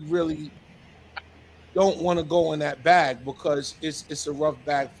really, really don't want to go in that bag because it's a rough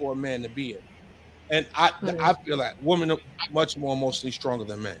bag for a man to be in. And I feel like women are much more emotionally stronger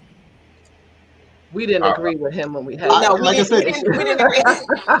than men. We didn't agree with him when we had. No, we didn't agree.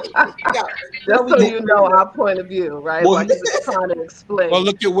 Just so you know our point of view, right? Well, like he was trying to explain. Well,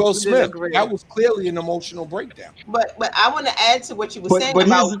 look at Will Smith. That was clearly an emotional breakdown. But I want to add to what you were saying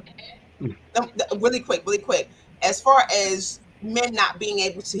about really quick. As far as men not being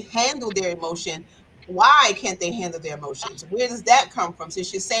able to handle their emotion, why can't they handle their emotions? Where does that come from?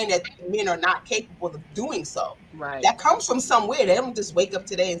 Since you're saying that men are not capable of doing so, Right. that comes from somewhere. They don't just wake up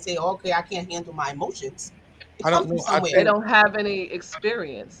today and say, "Okay, I can't handle my emotions." It I don't comes from know. I somewhere. They don't have any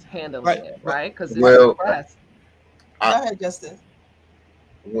experience handling it, But right? Because it's Well, suppressed. Go I, ahead, Justin.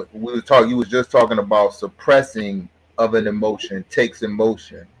 we were talking. You was just talking about suppressing of an emotion takes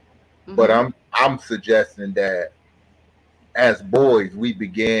emotion, but Hmm. I'm suggesting that as boys we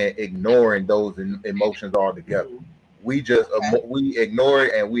began ignoring those emotions altogether. We just Okay. we ignore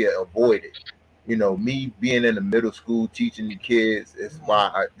it and we avoid it. You know, me being in the middle school teaching the kids is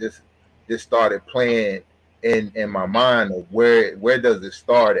why I this started playing in my mind of where does it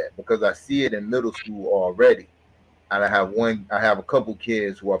start at, because I see it in middle school already. And I have a couple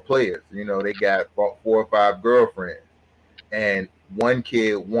kids who are players. You know, they got about 4 or 5 girlfriends, and one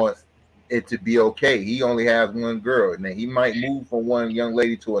kid wants it to be okay. He only has one girl, and then he might move from one young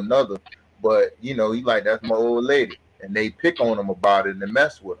lady to another, but you know, he like, that's my old lady, and they pick on him about it and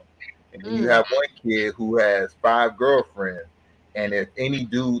mess with him. And then you have one kid who has 5 girlfriends, and if any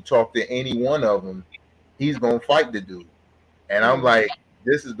dude talk to any one of them, he's gonna fight the dude. And I'm like,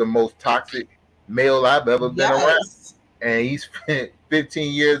 this is the most toxic male I've ever been around, Yes. and he's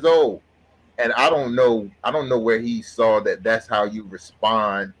 15 years old. And I don't know where he saw that that's how you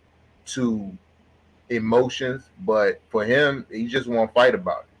respond to emotions, but for him, he just won't fight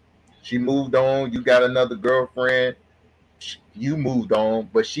about it. She moved on, you got another girlfriend, you moved on,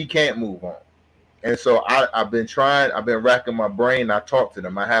 but she can't move on. And so I've been racking my brain. I talk to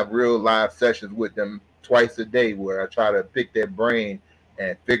them. I have real live sessions with them twice a day where I try to pick their brain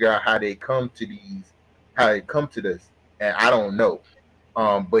and figure out how they come to this. And I don't know.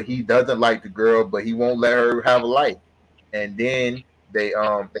 But he doesn't like the girl, but he won't let her have a life. And then they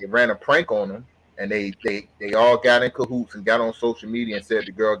ran a prank on him, and they all got in cahoots and got on social media and said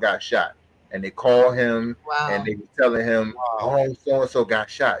the girl got shot. And they call him and Wow. they were telling him, oh, so and so got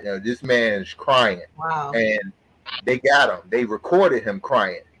shot. You know, this man is crying. Wow. And they got him. They recorded him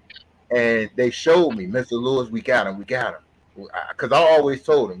crying. And they showed me, Mr. Lewis, we got him. We got him. Because I always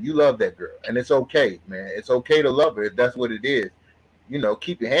told him, you love that girl. And it's okay, man. It's okay to love her if that's what it is. You know,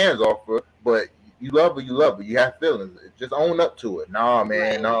 keep your hands off her, but you love her, you love her. You have feelings. Just own up to it. Nah, man,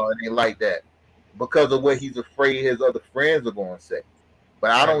 Right. no, it ain't like that. Because of what he's afraid his other friends are going to say.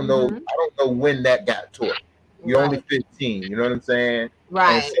 But I don't know. Mhm. I don't know when that got to it. You're only 15. You know what I'm saying?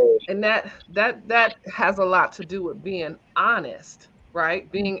 Right. And so, And that has a lot to do with being honest,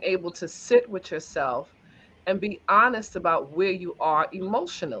 right? Being able to sit with yourself and be honest about where you are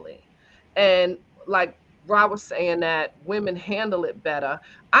emotionally. And like Rob was saying that women handle it better.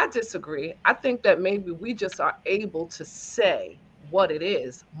 I disagree. I think that maybe we just are able to say what it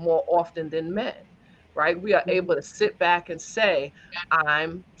is more often than men, right? We are able to sit back and say,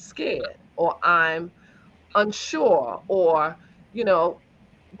 I'm scared, or I'm unsure, or, you know,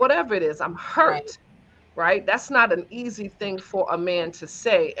 whatever it is, I'm Right. hurt, right? That's not an easy thing for a man to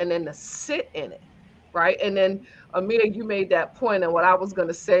say and then to sit in it, right? And then, Amir, you made that point, and what I was going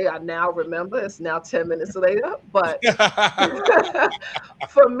to say, I now remember. It's now 10 minutes later. But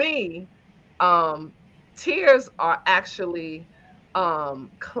for me, um, tears are actually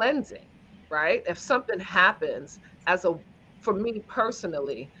cleansing, right? If something happens, as a for me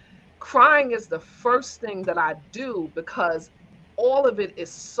personally, crying is the first thing that I do, because all of it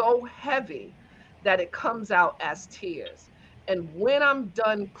is so heavy that it comes out as tears. And when I'm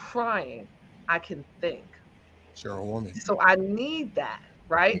done crying, I can think. You're a woman. So I need that,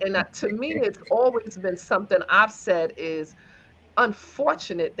 right? And that, to me, it's always been something I've said is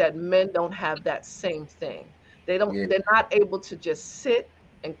unfortunate that men don't have that same thing. yeah, They're not able to just sit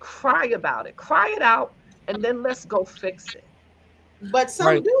and cry about it. Cry it out, and then let's go fix it. But some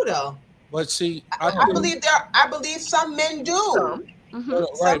Right. do though. But see, I I think believe I believe some men do. Some. Mhm. right.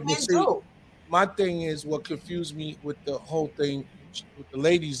 Some But men see, do. my thing is what confused me with the whole thing with the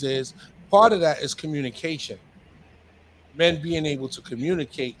ladies is part of that is communication. Men being able to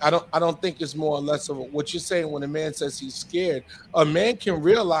communicate. I don't think it's more or less of what you're saying when a man says he's scared. A man can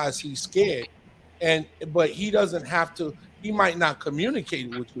realize he's scared, and but he doesn't have to. He might not communicate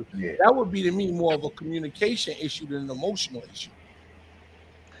it with you. yeah. That would be to me more of a communication issue than an emotional issue.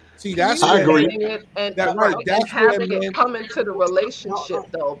 See, that's I where agree. Communicating it, and that right, right. and That's where having it men. come into the relationship, No,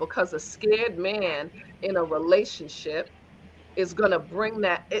 though, because a scared man in a relationship is going to bring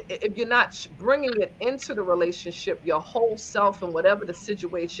that. If you're not bringing it into the relationship, your whole self, and whatever the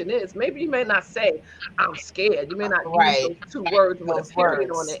situation is, maybe you may not say I'm scared, you may not use right. those two words with a Those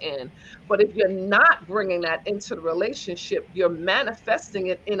period on words. the end, but if you're not bringing that into the relationship, you're manifesting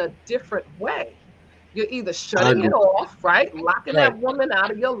it in a different way. You're either I shutting agree. it off, right, locking Right. that woman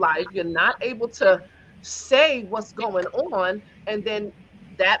out of your life. You're not able to say what's going on, and then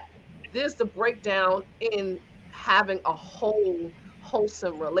that there's the breakdown in having a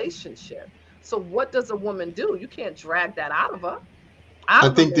wholesome relationship. So what does a woman do? You can't drag that out of her, out I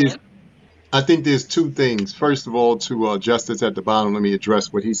of a think there's man. I think there's two things. First of all, to Justice at the bottom, let me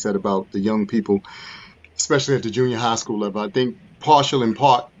address what he said about the young people, especially at the junior high school level. I think partial in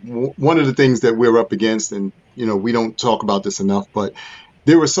part, one of the things that we're up against, and we don't talk about this enough, but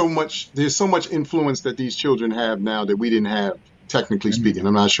there's so much influence that these children have now that we didn't have, technically speaking.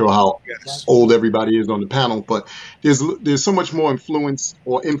 I'm not sure how Yes. old everybody is on the panel, but there's so much more influence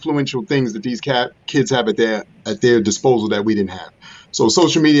or influential things that these kids have at their disposal that we didn't have. So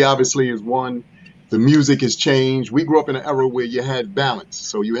social media obviously is one. The music has changed. We grew up in an era where you had balance.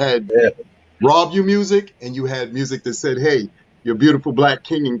 So you had Rob You music, and you had music that said, "Hey, you're beautiful black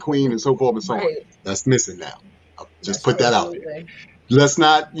king and queen," and so forth and so on. Right. That's missing now. I'll just That's put that out there. Absolutely. Let's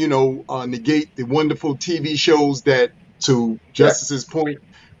not, negate the wonderful TV shows that, to Justice's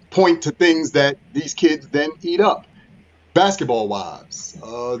point to things that these kids then eat up. Basketball Wives,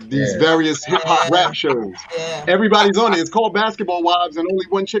 these Yeah. various hip hop rap shows. Yeah. Everybody's on it. It's called Basketball Wives, and only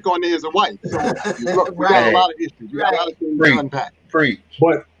one chick on there is a wife. So look, we got a Right. lot of issues. We got a lot of things to Preach. unpack. Preach.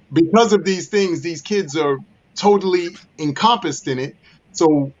 But because of these things, these kids are totally encompassed in it.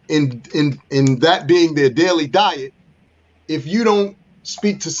 So in that being their daily diet, if you don't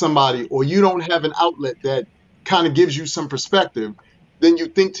speak to somebody or you don't have an outlet that kind of gives you some perspective, then you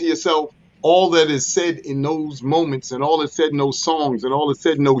think to yourself, all that is said in those moments and all that's said in those songs and all that's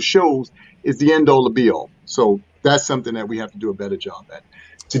said in those shows is the end all to be all. So that's something that we have to do a better job at.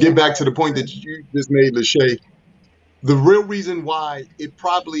 To get back to the point that you just made, Lachey, the real reason why it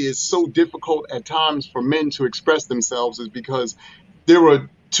probably is so difficult at times for men to express themselves is because there are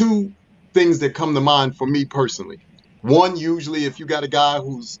two things that come to mind for me personally. One, usually if you got a guy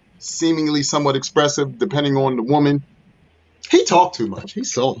who's seemingly somewhat expressive, depending on the woman, he talked too much.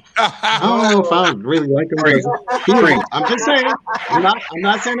 He's soft. I don't know if I really like him. Preach. I'm just saying. I'm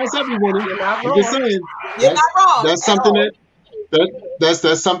not saying that's every woman. You're not I'm just wrong. saying You're not wrong. that's at something all.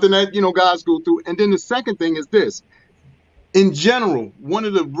 that's something that guys go through. And then the second thing is this. In general, one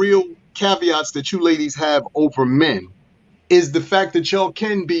of the real caveats that you ladies have over men is the fact that y'all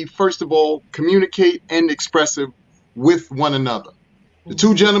can be, first of all, communicate and expressive with one another. The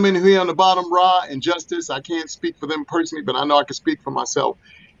two gentlemen here on the bottom, Ra and Justice, I can't speak for them personally, but I know I can speak for myself.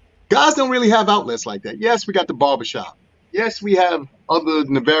 Guys don't really have outlets like that. Yes, we got the barbershop. Yes, we have other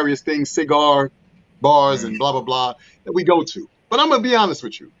nefarious things, cigar bars and blah, blah, blah, that we go to. But I'm going to be honest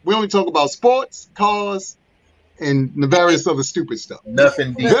with you. We only talk about sports, cars, and the various other stupid stuff.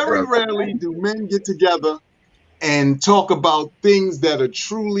 Nothing deep. Very brother. rarely do men get together and talk about things that are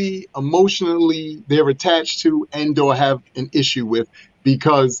truly emotionally they're attached to and or have an issue with,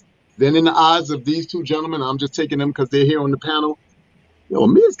 because then in the eyes of these two gentlemen, I'm just taking them because they're here on the panel,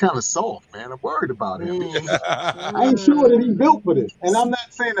 Amir's kind of soft, man. I'm worried about him. I ain't sure that he's built for this. And I'm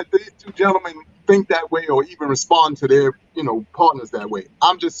not saying that these two gentlemen think that way or even respond to their, partners that way.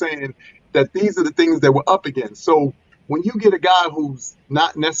 I'm just saying that these are the things that we're up against. So when you get a guy who's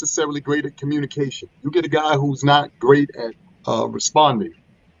not necessarily great at communication, you get a guy who's not great at responding,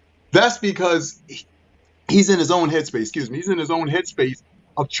 that's because he's in his own headspace. He's in his own headspace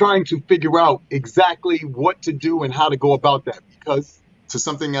of trying to figure out exactly what to do and how to go about that. Because, to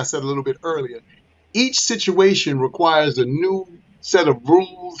something I said a little bit earlier, each situation requires a new set of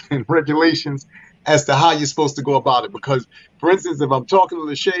rules and regulations as to how you're supposed to go about it. Because, for instance, if I'm talking to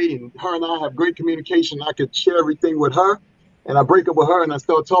Lachey and her and I have great communication, I could share everything with her, and I break up with her and I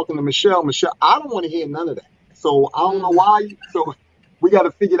start talking to Michelle, I don't want to hear none of that. So I don't know why. So we got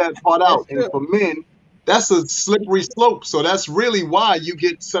to figure that part out. And for men, that's a slippery slope. So that's really why you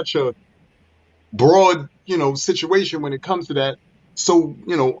get such a broad, situation when it comes to that. So,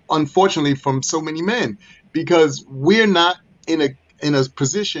 unfortunately, from so many men, because we're not in a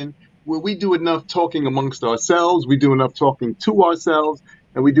position where we do enough talking amongst ourselves, we do enough talking to ourselves,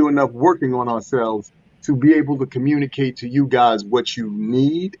 and we do enough working on ourselves to be able to communicate to you guys what you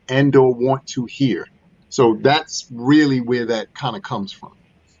need and or want to hear. So that's really where that kind of comes from.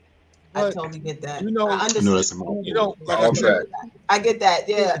 I But, totally get that. you know- I I know understand. that's a mouthful. Like I said, I get that.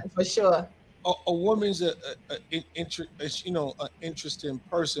 Yeah, for sure. a woman's an interesting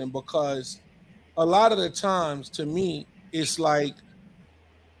person, because a lot of the times, to me, it's like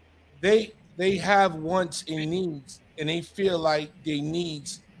they have wants and needs, and they feel like their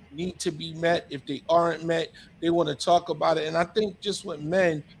needs need to be met. If they aren't met, they want to talk about it. And I think just with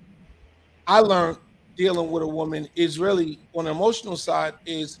men, I learned dealing with a woman is really, on the emotional side,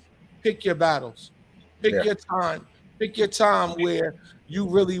 is pick your battles, pick Yeah. your time where you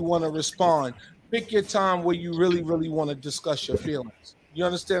really want to respond. pick your time where you really, really want to discuss your feelings. You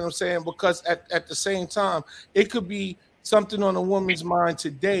understand what I'm saying? Because at the same time, it could be something on a woman's mind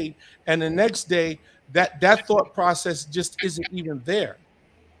today, and the next day that thought process just isn't even there.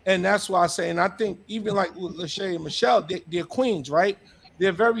 And that's why I say, and I think even like with Lachey and Michelle, they're queens, right?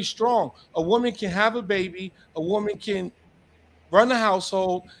 They're very strong. A woman can have a baby, a woman can run a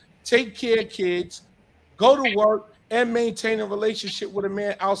household, take care of kids, go to work, and maintain a relationship with a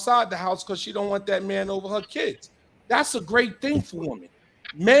man outside the house because she don't want that man over her kids. That's a great thing for women.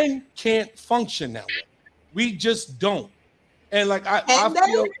 Men can't function that way. We just don't. And like I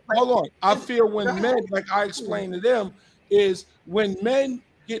feel, hold on. I feel when men, like I explained to them, is when men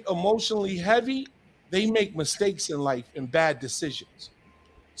get emotionally heavy, they make mistakes in life and bad decisions.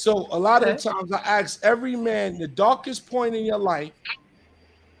 So a lot of the times I ask every man the darkest point in your life,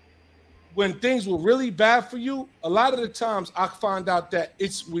 when things were really bad for you, a lot of the times I find out that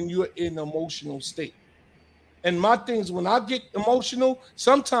it's when you're in an emotional state. And my things, when I get emotional,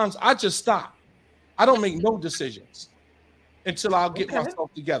 sometimes I just stop. I don't make no decisions until I'll get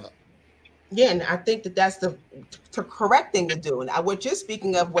myself together. Yeah, and I think that's the correct thing to do. And what you're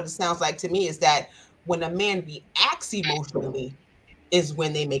speaking of, what it sounds like to me, is that when a man reacts emotionally is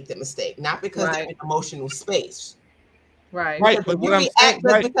when they make the mistake, not because they're in an emotional space. Right. But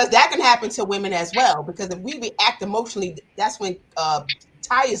because that can happen to women as well. Because if we react emotionally, that's when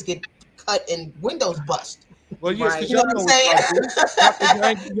tires get cut and windows bust. Well, yes, right. You know what I'm saying?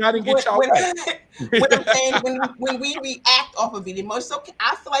 You didn't get y'all what I'm saying, when we react off of it,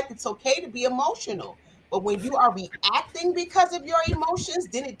 I feel like it's okay to be emotional. But when you are reacting because of your emotions,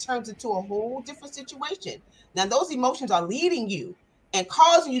 then it turns into a whole different situation. Now, those emotions are leading you and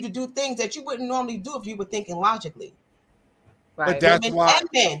causing you to do things that you wouldn't normally do if you were thinking logically. Right. But that's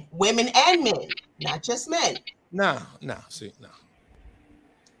women and men, not just men. No.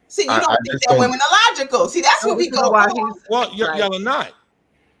 See, you don't think that women are logical. See, that's what we go for. Well, y'all are not.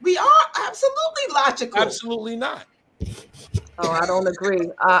 We are absolutely logical. Absolutely not. Oh, I don't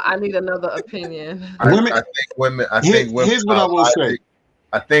agree. I need another opinion. I think women. Here's what I will say.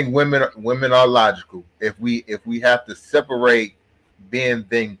 I think women are logical. If we have to separate being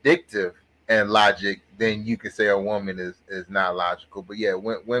vindictive and logic, then you could say a woman is not logical. But yeah,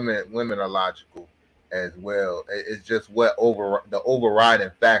 women are logical as well. It's just what the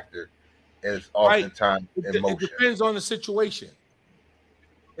overriding factor is oftentimes emotion. It depends on the situation.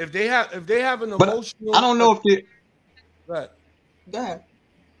 If they have an emotional, I don't know if they. Go ahead.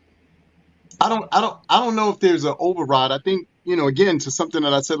 I don't know if there's an override. I think, again, to something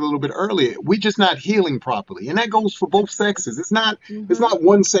that I said a little bit earlier, we're just not healing properly. And that goes for both sexes. It's not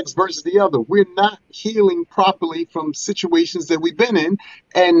one sex versus the other. We're not healing properly from situations that we've been in,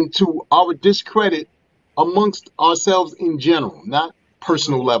 and to our discredit amongst ourselves in general, not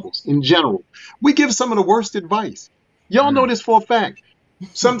personal levels, in general. We give some of the worst advice. Y'all know this for a fact.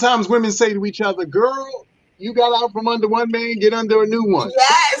 Sometimes women say to each other, girl, you got out from under one man, get under a new one.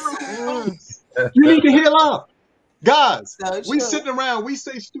 Yes. You need to heal up. Guys, we sitting around, we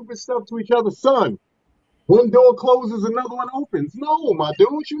say stupid stuff to each other. Son, one door closes, another one opens. No, my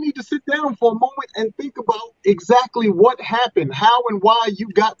dude, you need to sit down for a moment and think about exactly what happened, how and why you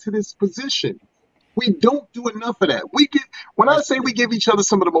got to this position. We don't do enough of that. When I say we give each other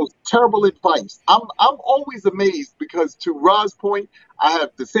some of the most terrible advice, I'm always amazed, because to Rod's point, I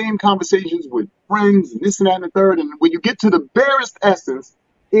have the same conversations with friends and this and that and the third. And when you get to the barest essence,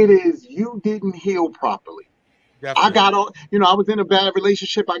 it is you didn't heal properly. Definitely. I got on, I was in a bad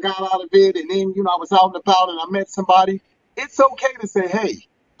relationship. I got out of it. And then, I was out and about and I met somebody. It's okay to say, hey,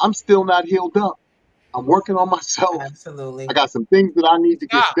 I'm still not healed up. I'm working on myself. Absolutely. I got some things that I need to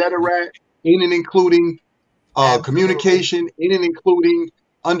get better at, in and including communication, in and including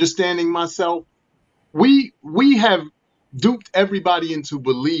understanding myself. We have duped everybody into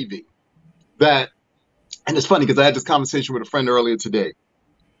believing that, and it's funny because I had this conversation with a friend earlier today.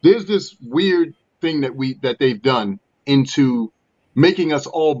 There's this weird thing that they've done into making us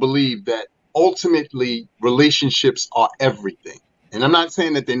all believe that ultimately relationships are everything. And I'm not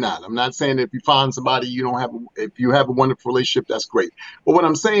saying that they're not. I'm not saying that if you find somebody if you have a wonderful relationship, that's great. But what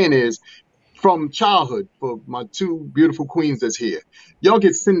I'm saying is, from childhood, for my two beautiful queens that's here, y'all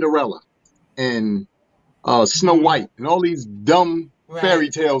get Cinderella and Snow White and all these dumb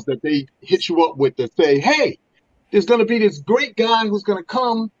fairy tales that they hit you up with that say, hey, there's going to be this great guy who's going to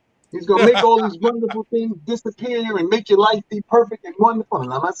come. He's going to make all these wonderful things disappear and make your life be perfect and wonderful.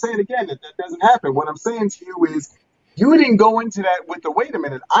 And I'm not saying, again, that doesn't happen. What I'm saying to you is, you didn't go into that with the, wait a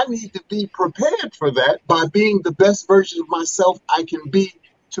minute, I need to be prepared for that by being the best version of myself I can be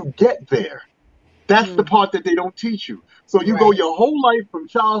to get there. That's the part that they don't teach you. So you go your whole life from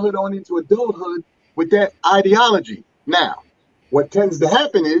childhood on into adulthood with that ideology. Now, what tends to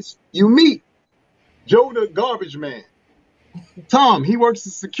happen is you meet Joe the garbage man. Tom, he works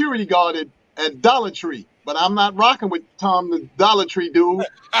as security guard at Dollar Tree, but I'm not rocking with Tom the Dollar Tree dude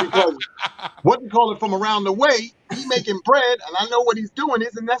because what we call it from around the way, he making bread, and I know what he's doing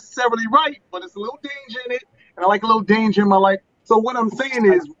isn't necessarily right, but it's a little danger in it, and I like a little danger in my life. So what I'm saying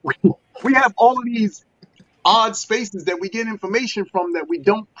is we have all of these odd spaces that we get information from that we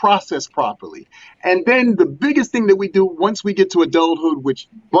don't process properly. And then the biggest thing that we do once we get to adulthood, which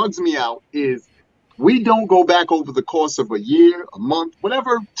bugs me out, is we don't go back over the course of a year, a month,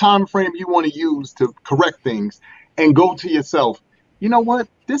 whatever time frame you want to use to correct things, and go to yourself, you know what?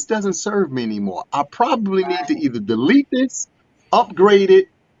 This doesn't serve me anymore. I probably need to either delete this, upgrade it,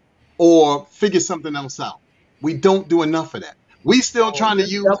 or figure something else out. We don't do enough of that. We still trying to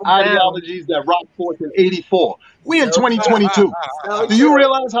use ideologies that rock forth in 84. We in 2022. Do you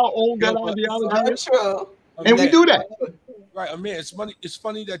realize how old that ideology is? True. And we do that. Right, I mean, it's funny. It's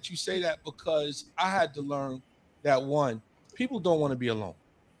funny that you say that because I had to learn that one, people don't want to be alone.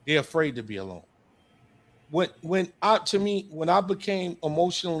 They're afraid to be alone. When I became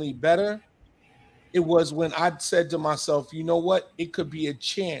emotionally better, it was when I said to myself, you know what? It could be a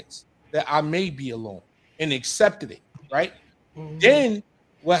chance that I may be alone, and accepted it. Right. Mm-hmm. Then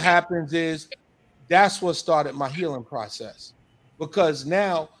what happens is that's what started my healing process, because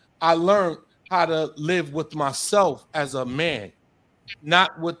now I learned how to live with myself as a man,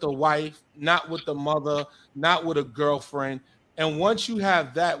 not with the wife, not with the mother, not with a girlfriend. And once you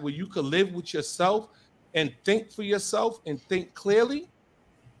have that where you can live with yourself and think for yourself and think clearly,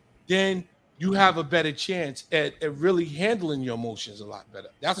 then you have a better chance at really handling your emotions a lot better.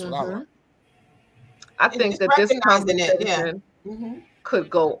 That's what I learned. I think that this conversation could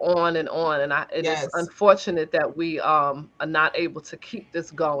go on, and it is unfortunate that we are not able to keep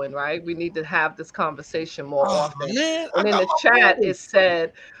this going. Right, we need to have this conversation more often. Man, and in the chat, it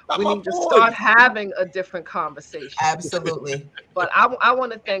said we need to start having a different conversation. Absolutely. But I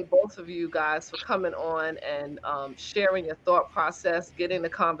want to thank both of you guys for coming on and sharing your thought process, getting the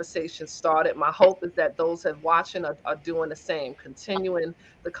conversation started. My hope is that those that are watching are doing the same, continuing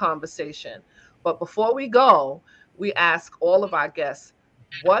the conversation. But before we go, we ask all of our guests,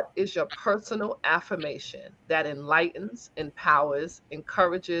 what is your personal affirmation that enlightens, empowers,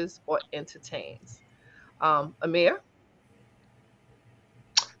 encourages, or entertains? Amir?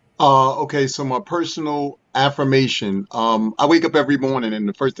 Okay, so my personal affirmation, I wake up every morning and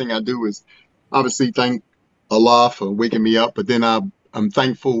the first thing I do is obviously thank Allah for waking me up, but then I'm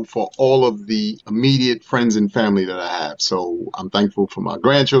thankful for all of the immediate friends and family that I have. So I'm thankful for my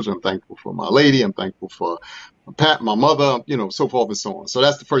grandchildren. I'm thankful for my lady. I'm thankful for my mother, so forth and so on. So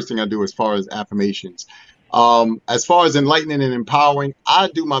that's the first thing I do as far as affirmations. As far as enlightening and empowering, I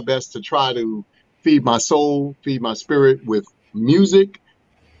do my best to try to feed my soul, feed my spirit with music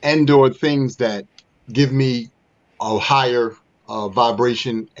and/or things that give me a higher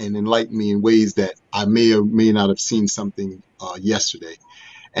vibration and enlighten me in ways that I may or may not have seen something yesterday.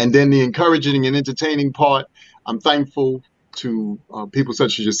 And then the encouraging and entertaining part, I'm thankful to people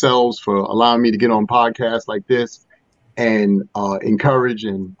such as yourselves for allowing me to get on podcasts like this and encourage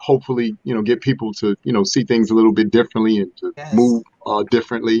and hopefully, get people to, see things a little bit differently and to move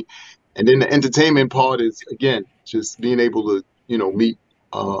differently. And then the entertainment part is, again, just being able to, meet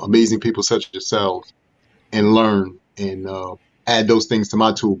amazing people such as yourselves and learn and add those things to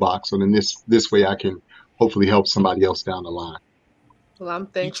my toolbox. So then this way I can hopefully help somebody else down the line. Well, I'm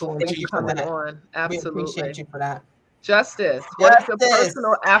thankful for you coming on. Absolutely. We appreciate you for that. Justice, what is your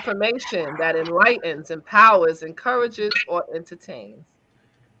personal affirmation that enlightens, empowers, encourages, or entertains?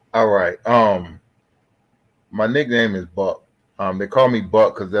 All right. My nickname is Buck. They call me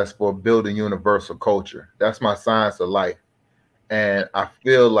Buck because that's for building universal culture. That's my science of life. And I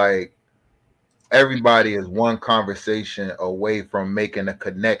feel like everybody is one conversation away from making a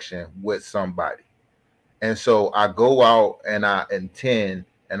connection with somebody. And so I go out and I intend,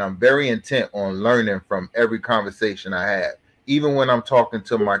 and I'm very intent on learning from every conversation I have. Even when I'm talking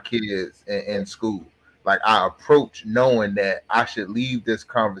to my kids in school, like I approach knowing that I should leave this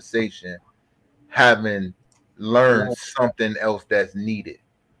conversation having learned something else that's needed.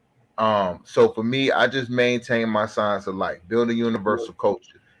 So for me, I just maintain my science of life, build a universal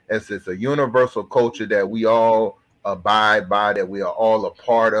culture. It's a universal culture that we all abide by, that we are all a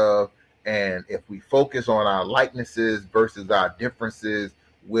part of. And if we focus on our likenesses versus our differences,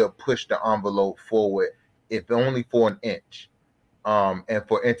 we'll push the envelope forward, if only for an inch. And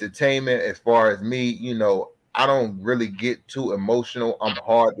for entertainment, as far as me, I don't really get too emotional. I'm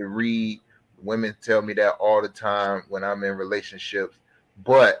hard to read. Women tell me that all the time when I'm in relationships,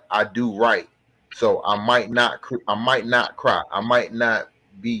 but I do right. So I might not cry. I might not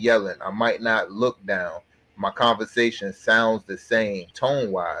be yelling. I might not look down. My conversation sounds the same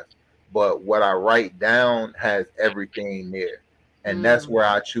tone wise, but what I write down has everything there. And that's where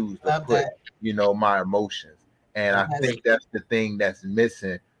I choose to Love put, that. my emotions. And I think that's the thing that's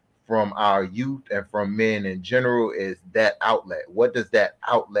missing from our youth and from men in general is that outlet. What does that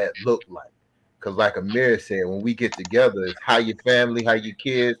outlet look like? Because like Amir said, when we get together, it's how your family, how your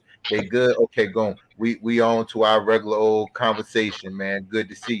kids, they good. Okay, go. We on to our regular old conversation, man. Good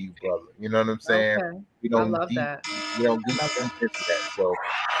to see you, brother. You know what I'm saying? Okay. We I don't love deep, that. we don't deep into that. So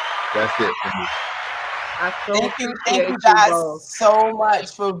that's it for me. I so Thank you appreciate guys both. so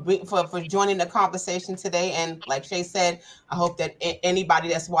much for joining the conversation today. And like Shay said, I hope that anybody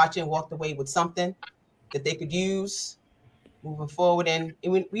that's watching walked away with something that they could use moving forward. And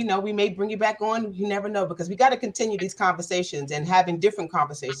we know we may bring you back on. You never know, because we got to continue these conversations and having different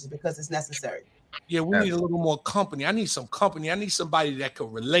conversations because it's necessary. Yeah, we need a little more company. I need some company. I need somebody that can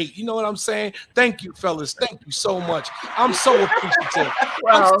relate. You know what I'm saying? Thank you, fellas. Thank you so much. I'm so appreciative.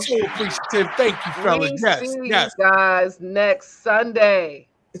 Well, I'm so appreciative. Thank you, fellas. We Yes, see yes. you guys next Sunday.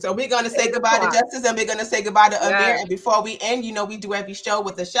 So we're going to say 8 goodbye to o'clock. Justice, and we're going to say goodbye to Amir. Yes. And before we end, we do every show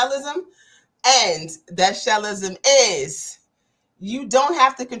with a Shellism. And that Shellism is, you don't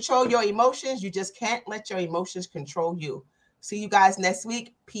have to control your emotions. You just can't let your emotions control you. See you guys next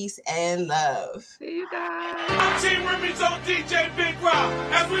week. Peace and love. See you guys. I'm Team Remy's on DJ Big Rob.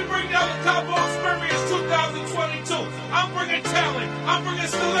 As we bring down the Cabo Experience 2022, I'm bringing talent. I'm bringing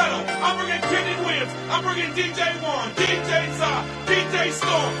Stiletto. I'm bringing Kenny Williams. I'm bringing DJ Warren, DJ Zah, DJ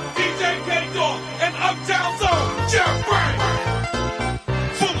Storm, DJ K-Dog, and Uptown Zone, Jeff Brown.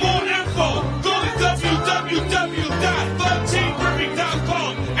 For more info, go to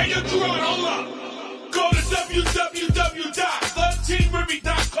www.theteamremy.com and you're drawing all up. Go to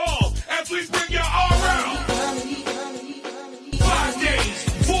www.theteamremy.com as we bring you all around. 5 days,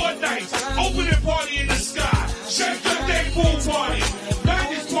 4 nights, opening party in the sky. Shake your day pool party.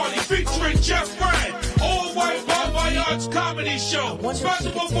 90s party featuring Jeff Brand. All white Bon Voyage comedy show.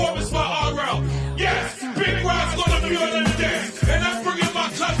 Special performance by RL. Yes, Big Rob's gonna be on the dance. And I'm bringing my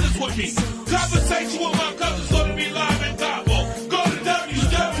cousins with me. Conversation with my cousins.